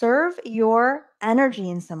would serve your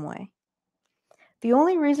energy in some way. The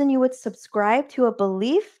only reason you would subscribe to a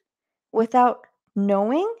belief without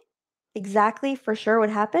knowing exactly for sure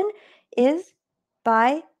what happened is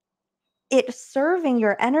by it serving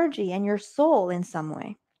your energy and your soul in some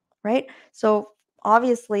way, right? So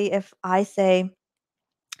obviously, if I say,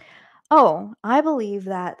 oh, I believe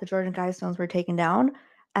that the Georgian Guidestones were taken down,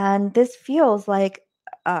 and this feels like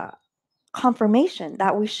a confirmation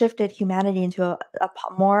that we shifted humanity into a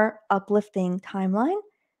more uplifting timeline,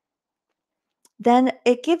 then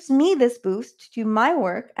it gives me this boost to do my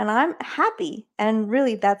work and I'm happy. And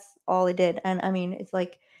really, that's all it did. And I mean, it's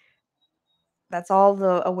like, that's all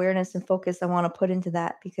the awareness and focus I want to put into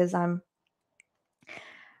that, because I'm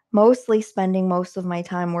mostly spending most of my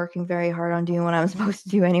time working very hard on doing what I'm supposed to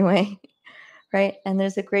do anyway. Right? And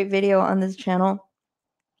there's a great video on this channel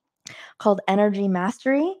called Energy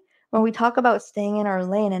Mastery, where we talk about staying in our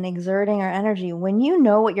lane and exerting our energy. When you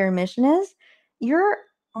know what your mission is, you're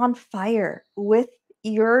on fire with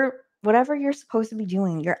your whatever you're supposed to be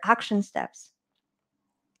doing, your action steps.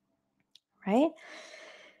 Right?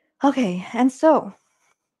 Okay, and so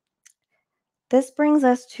this brings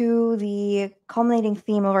us to the culminating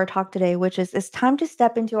theme of our talk today, which is it's time to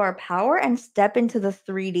step into our power and step into the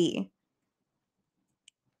 3D.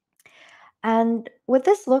 And what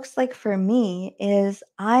this looks like for me is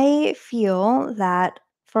I feel that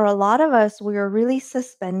for a lot of us, we are really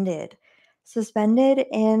suspended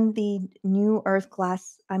in the new earth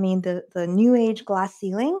glass, the new age glass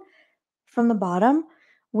ceiling from the bottom,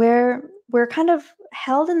 where we're kind of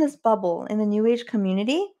held in this bubble in the new age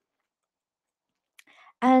community.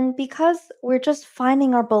 And because we're just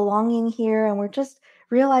finding our belonging here and we're just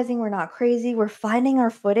realizing we're not crazy, we're finding our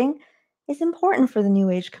footing, it's important for the New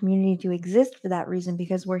Age community to exist for that reason,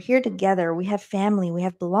 because we're here together, we have family, we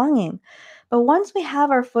have belonging. But once we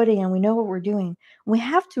have our footing and we know what we're doing, we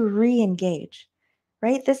have to re engage,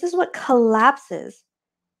 right? This is what collapses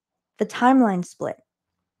the timeline split,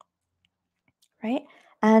 right?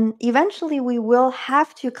 And eventually we will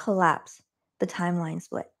have to collapse the timeline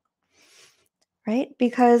split, right?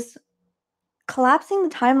 Because collapsing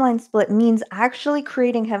the timeline split means actually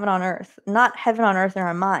creating heaven on earth, not heaven on earth in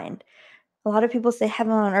our mind. A lot of people say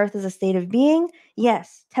heaven on earth is a state of being.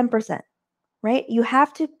 Yes, 10%, right? You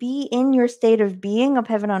have to be in your state of being of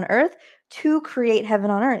heaven on earth to create heaven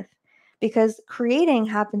on earth, because creating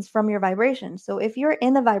happens from your vibration. So if you're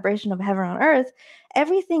in the vibration of heaven on earth,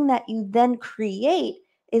 everything that you then create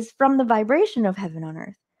is from the vibration of heaven on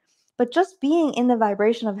earth. But just being in the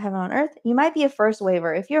vibration of heaven on earth, you might be a first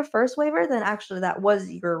waver. If you're a first waver, then actually that was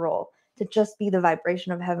your role, to just be the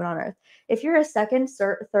vibration of heaven on earth. If you're a second,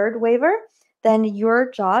 third waver, then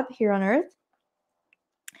your job here on earth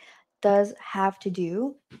does have to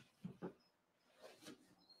do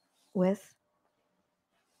with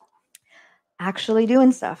actually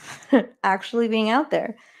doing stuff, actually being out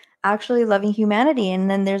there, actually loving humanity. And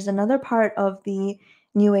then there's another part of the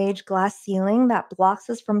new age glass ceiling that blocks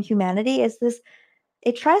us from humanity, is this.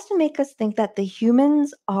 It tries to make us think that the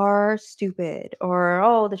humans are stupid, or,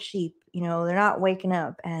 oh, the sheep, they're not waking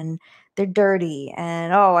up and they're dirty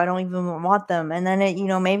and, oh, I don't even want them. And then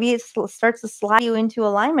maybe it starts to slide you into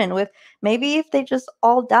alignment with, maybe if they just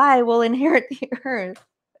all die, we'll inherit the earth.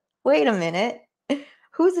 Wait a minute.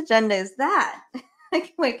 Whose agenda is that? I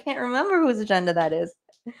can't remember whose agenda that is.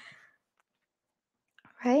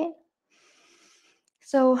 Right?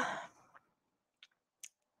 So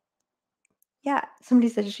yeah, somebody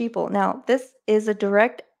said sheeple. Now, this is a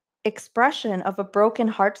direct expression of a broken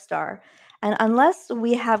heart star. And unless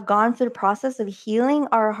we have gone through the process of healing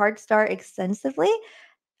our heart star extensively,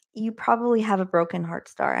 you probably have a broken heart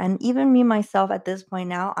star. And even me, myself, at this point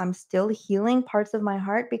now, I'm still healing parts of my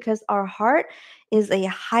heart, because our heart is a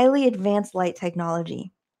highly advanced light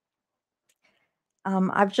technology.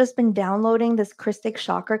 I've just been downloading this Christic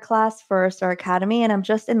chakra class for Star Academy, and I'm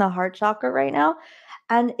just in the heart chakra right now.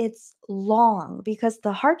 And it's long, because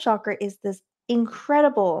the heart chakra is this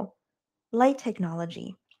incredible light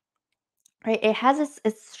technology, right? It has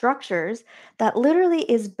its structures that literally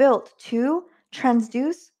is built to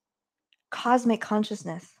transduce cosmic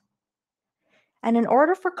consciousness. And in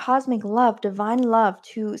order for cosmic love, divine love,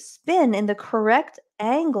 to spin in the correct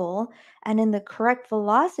angle and in the correct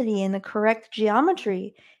velocity, in the correct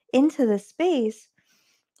geometry into this space,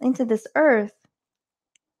 into this earth,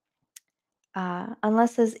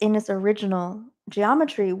 unless it's in its original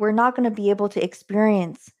geometry, we're not going to be able to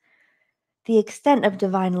experience the extent of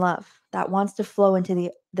divine love that wants to flow into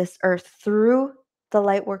this earth through the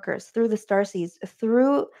light workers, through the starseeds,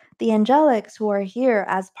 through the angelics who are here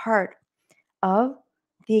as part of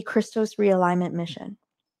the Christos realignment mission.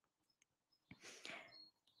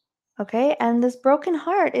 Okay, and this broken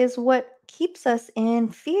heart is what keeps us in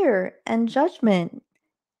fear and judgment,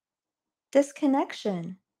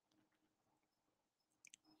 disconnection,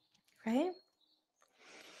 right?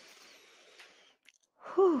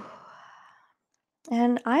 Whew.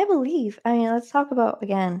 And I believe, let's talk about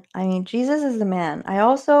again. Jesus is the man.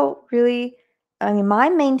 My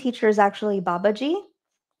main teacher is actually Babaji.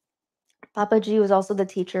 Babaji was also the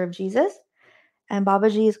teacher of Jesus. And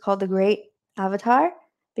Babaji is called the great avatar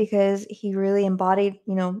because he really embodied,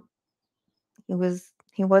 he was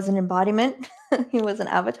an embodiment. He was an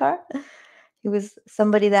avatar. He was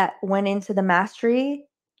somebody that went into the mastery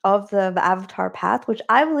of the avatar path, which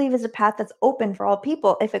I believe is a path that's open for all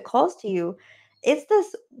people if it calls to you. It's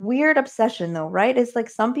this weird obsession though, right? It's like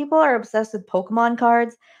some people are obsessed with Pokemon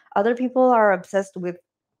cards, other people are obsessed with,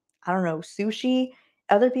 I don't know, sushi,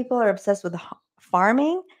 other people are obsessed with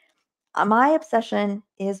farming. My obsession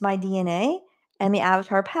is my DNA and the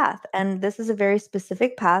avatar path. And this is a very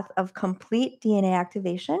specific path of complete DNA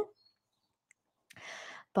activation.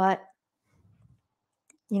 But,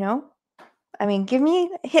 hit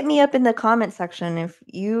me up in the comment section if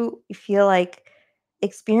you feel like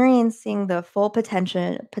experiencing the full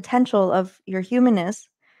potential of your humanness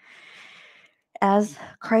as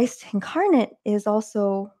Christ incarnate is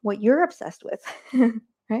also what you're obsessed with,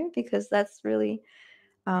 right? Because that's really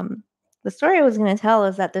the story I was going to tell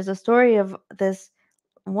is that there's a story of this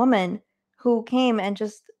woman who came and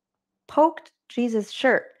just poked Jesus'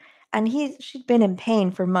 shirt, and she'd been in pain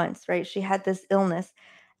for months, right? She had this illness,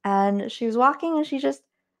 and she was walking and she just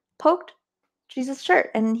poked Jesus' shirt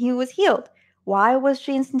and he was healed. Why was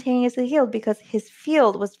she instantaneously healed? Because his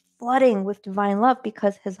field was flooding with divine love,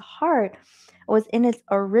 because his heart was in its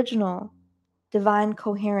original divine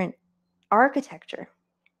coherent architecture.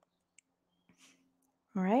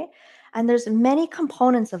 All right? And there's many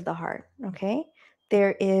components of the heart, okay?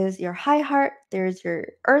 There is your high heart, there's your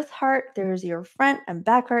earth heart, there's your front and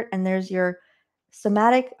back heart, and there's your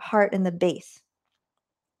somatic heart in the base.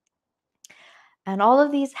 And all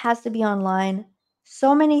of these has to be online.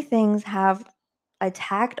 So many things have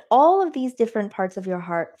attacked all of these different parts of your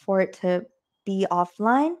heart for it to be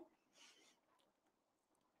offline.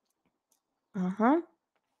 But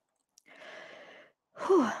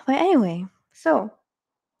anyway, so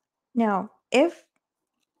now if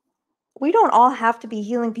we don't all have to be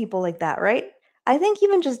healing people like that, right? I think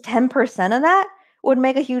even just 10% of that would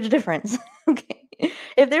make a huge difference. Okay.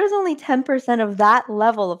 If there's only 10% of that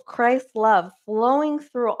level of Christ's love flowing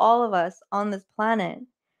through all of us on this planet,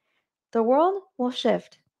 the world will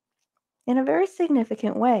shift in a very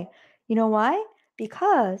significant way. You know why?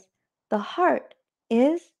 Because the heart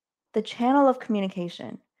is the channel of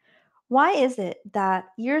communication. Why is it that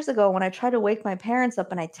years ago when I tried to wake my parents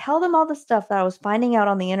up and I tell them all the stuff that I was finding out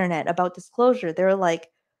on the internet about disclosure, they're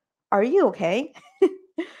like, "Are you okay?"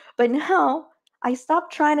 But now I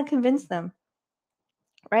stopped trying to convince them,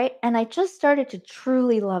 right? And I just started to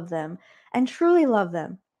truly love them and truly love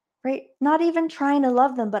them, right? Not even trying to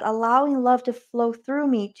love them, but allowing love to flow through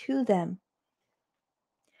me to them.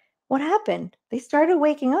 What happened? They started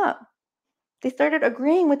waking up. They started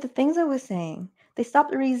agreeing with the things I was saying. They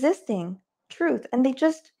stopped resisting truth and they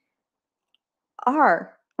just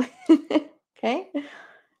are. Okay?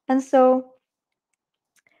 And so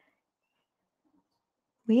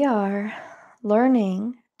we are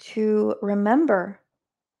learning to remember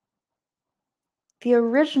the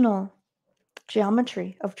original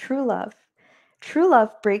geometry of true love. True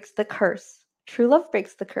love breaks the curse. True love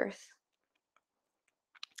breaks the curse.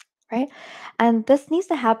 Right? And this needs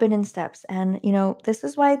to happen in steps. And, this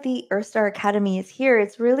is why the Earth Star Academy is here.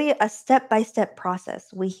 It's really a step-by-step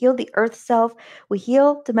process. We heal the Earth self. We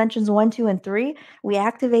heal dimensions 1, 2, and 3. We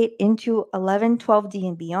activate into 11, 12D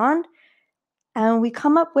and beyond. And we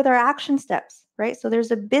come up with our action steps, right? So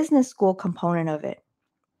there's a business school component of it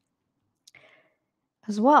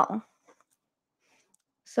as well.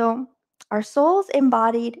 So our souls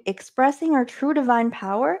embodied, expressing our true divine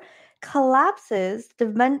power, collapses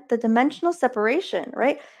the dimensional separation,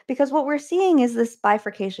 right? Because what we're seeing is this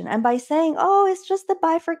bifurcation. And by saying, oh, it's just the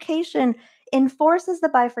bifurcation, enforces the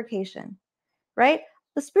bifurcation, right?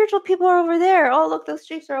 The spiritual people are over there. Oh, look, those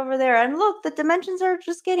streets are over there. And look, the dimensions are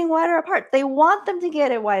just getting wider apart. They want them to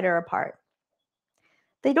get it wider apart.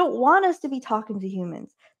 They don't want us to be talking to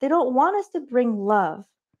humans. They don't want us to bring love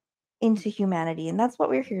into humanity. And that's what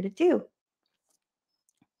we're here to do.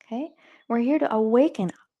 Okay? We're here to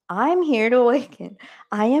awaken. I'm here to awaken.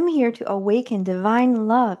 I am here to awaken divine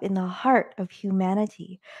love in the heart of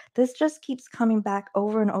humanity. This just keeps coming back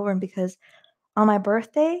over and over. And because on my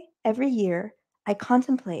birthday, every year, I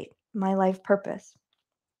contemplate my life purpose,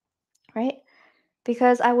 right?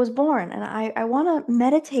 Because I was born and I want to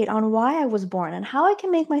meditate on why I was born and how I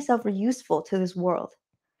can make myself useful to this world.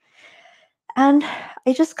 And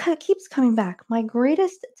it just keeps coming back. My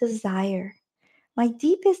greatest desire, my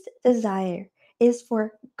deepest desire is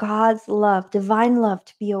for God's love, divine love,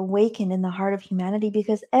 to be awakened in the heart of humanity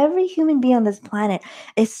because every human being on this planet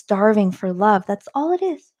is starving for love. That's all it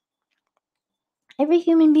is. Every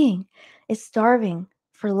human being is starving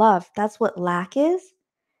for love. That's what lack is.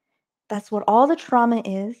 That's what all the trauma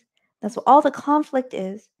is. That's what all the conflict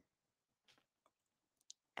is.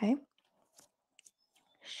 Okay?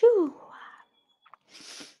 Shoo.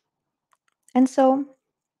 And so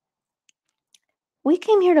we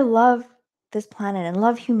came here to love this planet and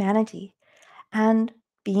love humanity. And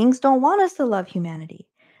beings don't want us to love humanity.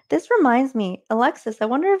 This reminds me, Alexis, I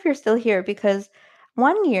wonder if you're still here because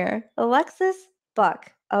one year, Alexis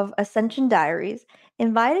Buck of Ascension Diaries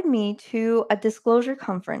invited me to a disclosure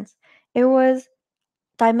conference. It was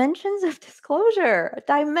Dimensions of Disclosure.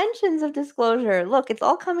 Dimensions of Disclosure. Look, it's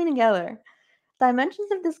all coming together.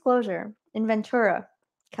 Dimensions of Disclosure in Ventura,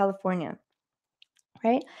 California.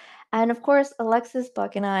 Right? And of course, Alexis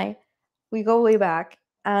Buck and I, we go way back,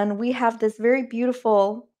 and we have this very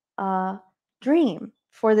beautiful dream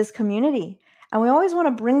for this community. And we always want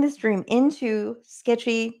to bring this dream into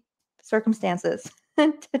sketchy circumstances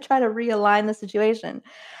to try to realign the situation.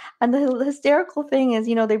 And the hysterical thing is,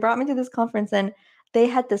 they brought me to this conference and they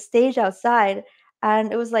had the stage outside,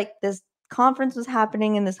 and it was like this conference was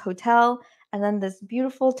happening in this hotel, and then this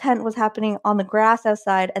beautiful tent was happening on the grass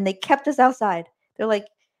outside, and they kept us outside. They're like,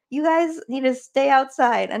 you guys need to stay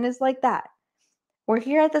outside. And it's like that. We're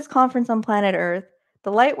here at this conference on planet Earth.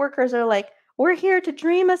 The light workers are like, we're here to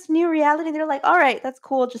dream us new reality. They're like, all right, that's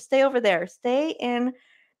cool. Just stay over there. Stay in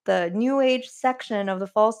the new age section of the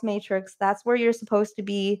false matrix. That's where you're supposed to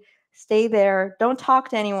be. Stay there. Don't talk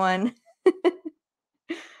to anyone.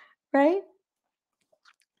 Right?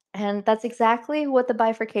 And that's exactly what the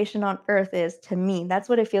bifurcation on Earth is to me. That's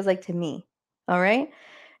what it feels like to me. All right?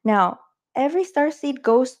 Now, every starseed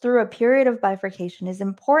goes through a period of bifurcation. It's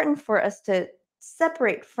important for us to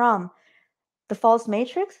separate from the false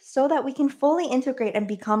matrix so that we can fully integrate and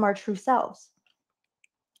become our true selves.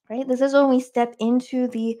 Right? This is when we step into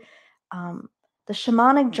the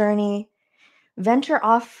shamanic journey, venture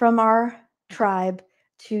off from our tribe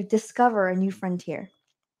to discover a new frontier,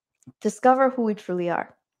 discover who we truly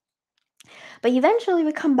are. But eventually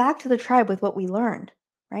we come back to the tribe with what we learned,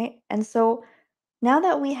 right? And so now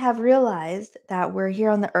that we have realized that we're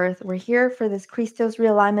here on the earth, we're here for this Christos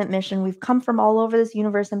realignment mission, we've come from all over this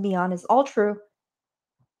universe and beyond, it's all true.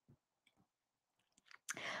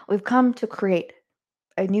 We've come to create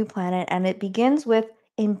a new planet, and it begins with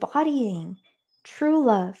embodying true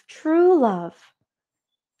love,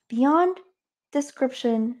 beyond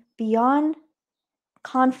description, beyond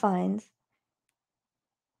confines,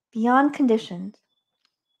 beyond conditions.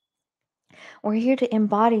 We're here to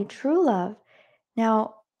embody true love.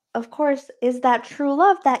 Now, of course, is that true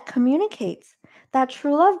love that communicates. That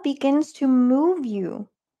true love begins to move you,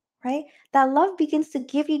 right? That love begins to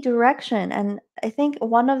give you direction. And I think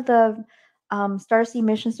one of the Starseed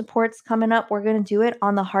Mission Supports coming up, we're going to do it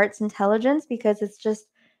on the heart's intelligence because it's just,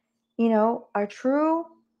 our true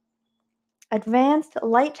advanced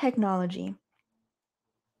light technology,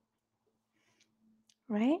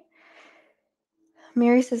 right?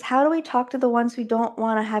 Mary says, how do we talk to the ones who don't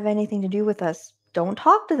want to have anything to do with us? Don't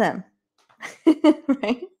talk to them,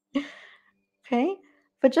 right? Okay?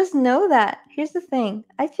 But just know that. Here's the thing.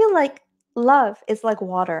 I feel like love is like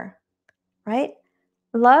water, right?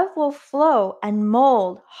 Love will flow and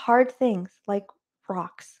mold hard things like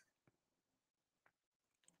rocks.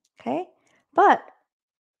 Okay? But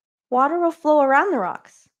water will flow around the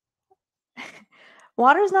rocks.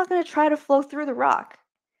 Water is not going to try to flow through the rock.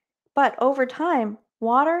 But over time,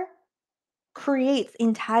 water creates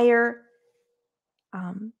entire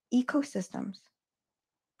ecosystems,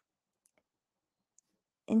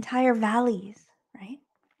 entire valleys, right?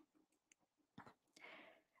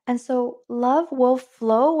 And so love will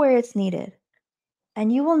flow where it's needed.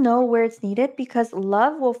 And you will know where it's needed because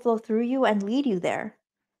love will flow through you and lead you there.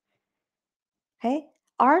 Okay?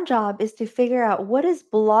 Our job is to figure out what is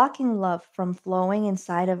blocking love from flowing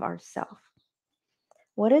inside of ourselves.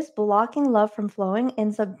 What is blocking love from flowing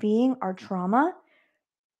ends up being our trauma,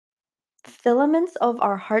 filaments of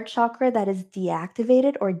our heart chakra that is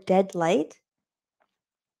deactivated or dead light,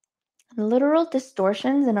 literal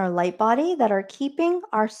distortions in our light body that are keeping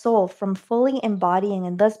our soul from fully embodying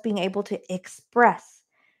and thus being able to express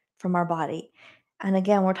from our body. And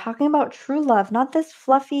again, we're talking about true love, not this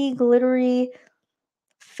fluffy, glittery,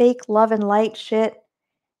 fake love and light shit.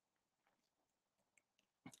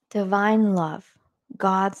 Divine love,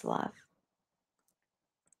 God's love.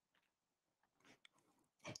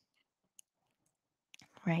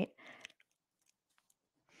 Right?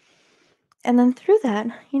 And then through that,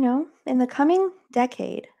 in the coming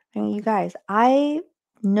decade, you guys, I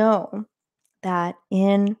know that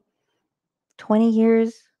in 20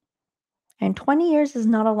 years, and 20 years is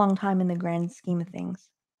not a long time in the grand scheme of things.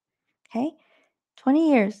 Okay?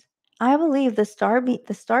 20 years. I believe the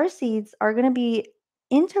star seeds are going to be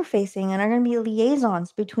interfacing and are going to be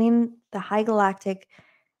liaisons between the high galactic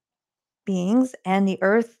beings and the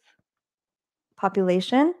Earth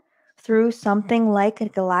population through something like a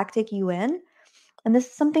galactic UN. And this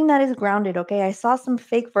is something that is grounded, okay? I saw some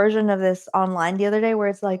fake version of this online the other day where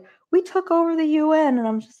it's like, we took over the UN. And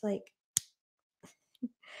I'm just like,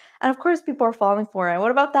 and of course people are falling for it.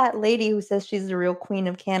 What about that lady who says she's the real queen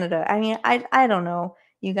of Canada? I mean, I don't know,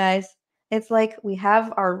 you guys. It's like we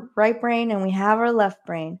have our right brain and we have our left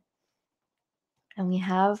brain. And we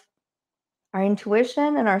have our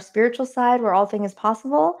intuition and our spiritual side where all things is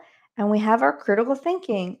possible. And we have our critical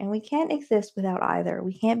thinking. And we can't exist without either.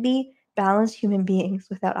 We can't be balanced human beings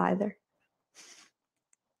without either.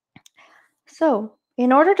 So,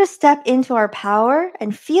 in order to step into our power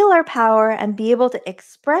and feel our power and be able to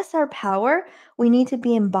express our power, we need to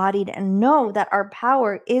be embodied and know that our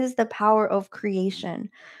power is the power of creation.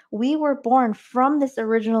 We were born from this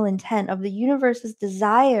original intent of the universe's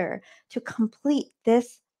desire to complete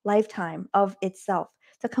this lifetime of itself,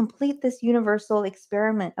 to complete this universal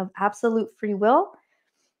experiment of absolute free will.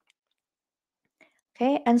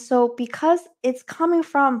 Okay, and so because it's coming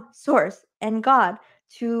from Source and God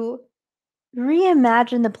to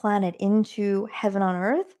reimagine the planet into heaven on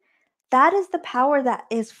earth, that is the power that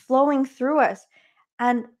is flowing through us.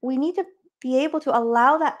 And we need to be able to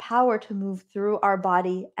allow that power to move through our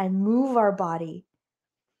body and move our body.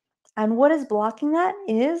 And what is blocking that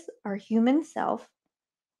is our human self,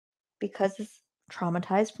 because it's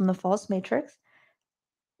traumatized from the false matrix,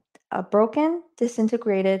 a broken,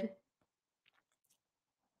 disintegrated,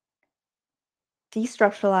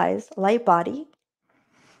 destructuralized light body,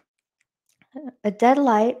 a dead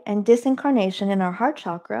light, and disincarnation in our heart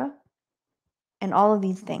chakra, and all of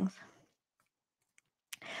these things.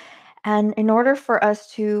 And in order for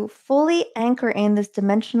us to fully anchor in this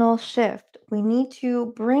dimensional shift, we need to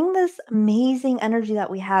bring this amazing energy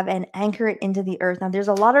that we have and anchor it into the earth. Now, there's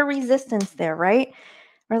a lot of resistance there, right?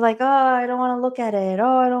 We're like, oh, I don't want to look at it.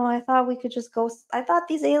 Oh, I thought we could just go. I thought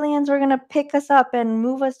these aliens were going to pick us up and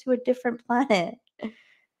move us to a different planet.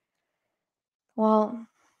 Well,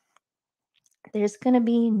 there's going to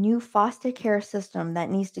be new foster care system that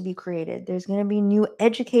needs to be created. There's going to be new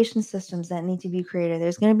education systems that need to be created.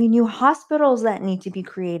 There's going to be new hospitals that need to be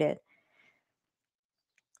created.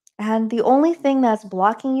 And the only thing that's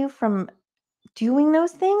blocking you from doing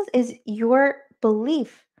those things is your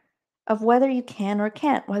belief of whether you can or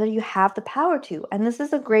can't, whether you have the power to. And this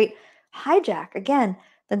is a great hijack. Again,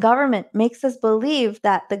 the government makes us believe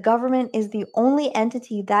that the government is the only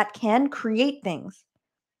entity that can create things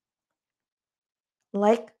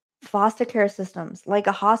like foster care systems, like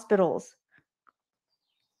hospitals,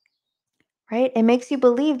 right? It makes you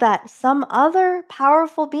believe that some other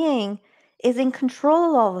powerful being is in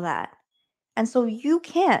control of all of that. And so you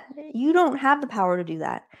can't. You don't have the power to do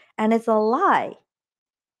that. And it's a lie.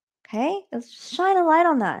 Okay? Let's just shine a light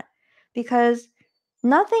on that. Because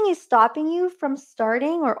nothing is stopping you from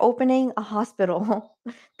starting or opening a hospital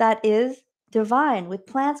that is divine with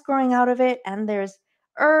plants growing out of it. And there's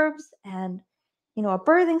herbs and, a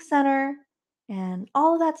birthing center and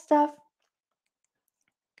all of that stuff.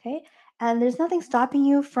 Okay? And there's nothing stopping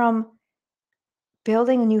you from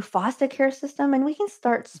building a new foster care system, and we can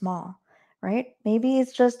start small, right? Maybe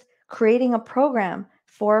it's just creating a program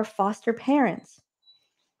for foster parents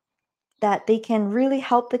that they can really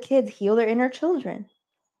help the kids heal their inner children.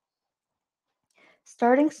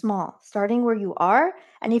 Starting small, starting where you are,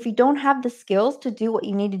 and if you don't have the skills to do what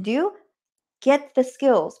you need to do, get the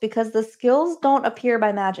skills, because the skills don't appear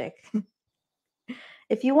by magic.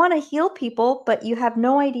 If you want to heal people, but you have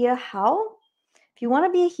no idea how, if If you want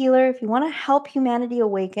to be a healer, if you want to help humanity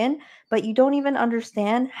awaken, but you don't even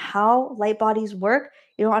understand how light bodies work,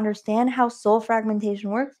 you don't understand how soul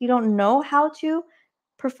fragmentation works, you don't know how to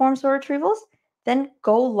perform soul retrievals, then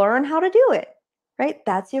go learn how to do it, right?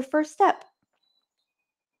 That's your first step.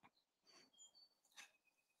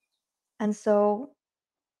 And so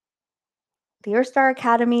the Earthstar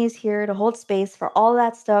Academy is here to hold space for all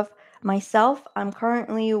that stuff. Myself, I'm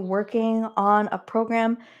currently working on a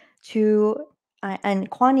program to, and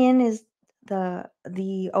Kuan Yin is the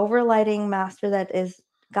overlighting master that is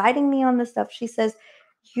guiding me on this stuff. She says,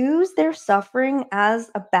 use their suffering as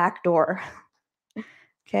a backdoor.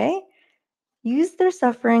 Okay? Use their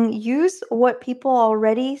suffering, use what people are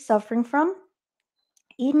already suffering from,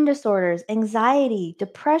 eating disorders, anxiety,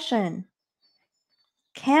 depression,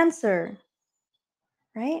 cancer,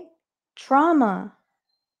 right? Trauma,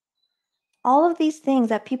 all of these things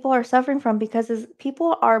that people are suffering from because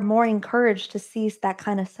people are more encouraged to cease that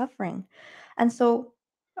kind of suffering. And so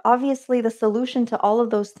obviously the solution to all of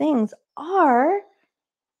those things are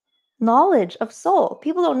knowledge of soul.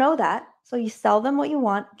 People don't know that. So you sell them what you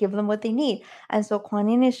want, give them what they need. And so Kuan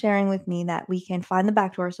Yin is sharing with me that we can find the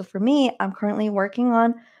back door. So for me, I'm currently working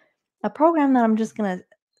on a program that I'm just going to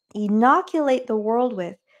inoculate the world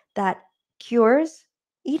with that cures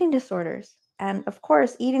eating disorders. And of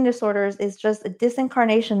course, eating disorders is just a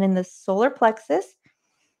disincarnation in the solar plexus.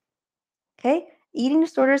 Okay? Eating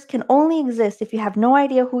disorders can only exist if you have no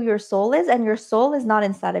idea who your soul is and your soul is not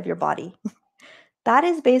inside of your body. That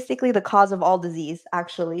is basically the cause of all disease,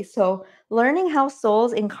 actually. So, learning how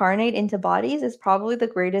souls incarnate into bodies is probably the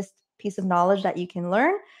greatest piece of knowledge that you can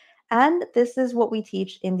learn. And this is what we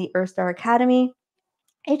teach in the Earthstar Academy.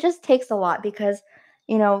 It just takes a lot because,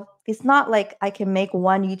 it's not like I can make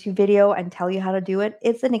one YouTube video and tell you how to do it.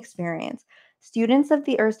 It's an experience. Students of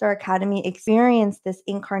the Earthstar Academy experience this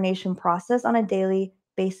incarnation process on a daily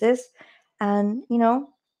basis. And,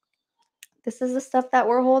 this is the stuff that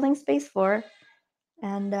we're holding space for.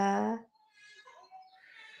 And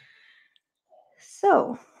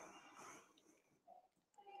so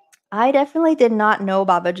I definitely did not know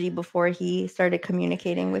Babaji before he started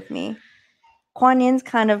communicating with me. Kuan Yin's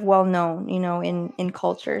kind of well known, in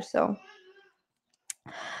culture. So,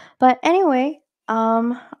 but anyway,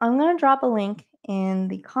 I'm gonna drop a link in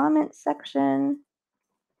the comment section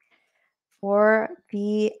for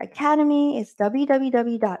the academy. It's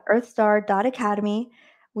www.earthstar.academy.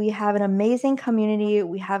 We have an amazing community.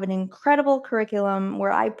 We have an incredible curriculum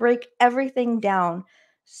where I break everything down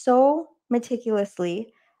so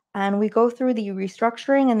meticulously. And we go through the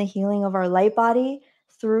restructuring and the healing of our light body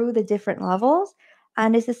through the different levels.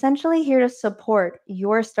 And it's essentially here to support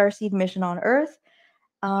your Starseed mission on Earth.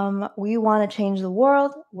 We want to change the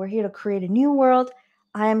world. We're here to create a new world.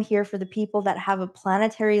 I am here for the people that have a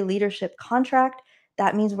planetary leadership contract.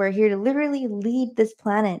 That means we're here to literally lead this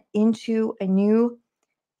planet into a new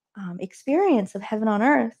experience of heaven on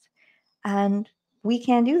earth. And we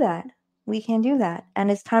can do that. We can do that.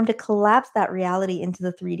 And it's time to collapse that reality into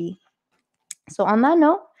the 3D. So, on that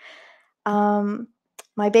note,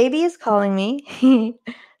 my baby is calling me.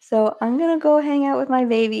 So, I'm going to go hang out with my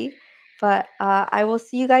baby. But I will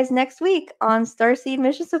see you guys next week on Starseed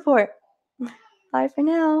Mission Support. Bye for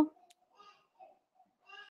now.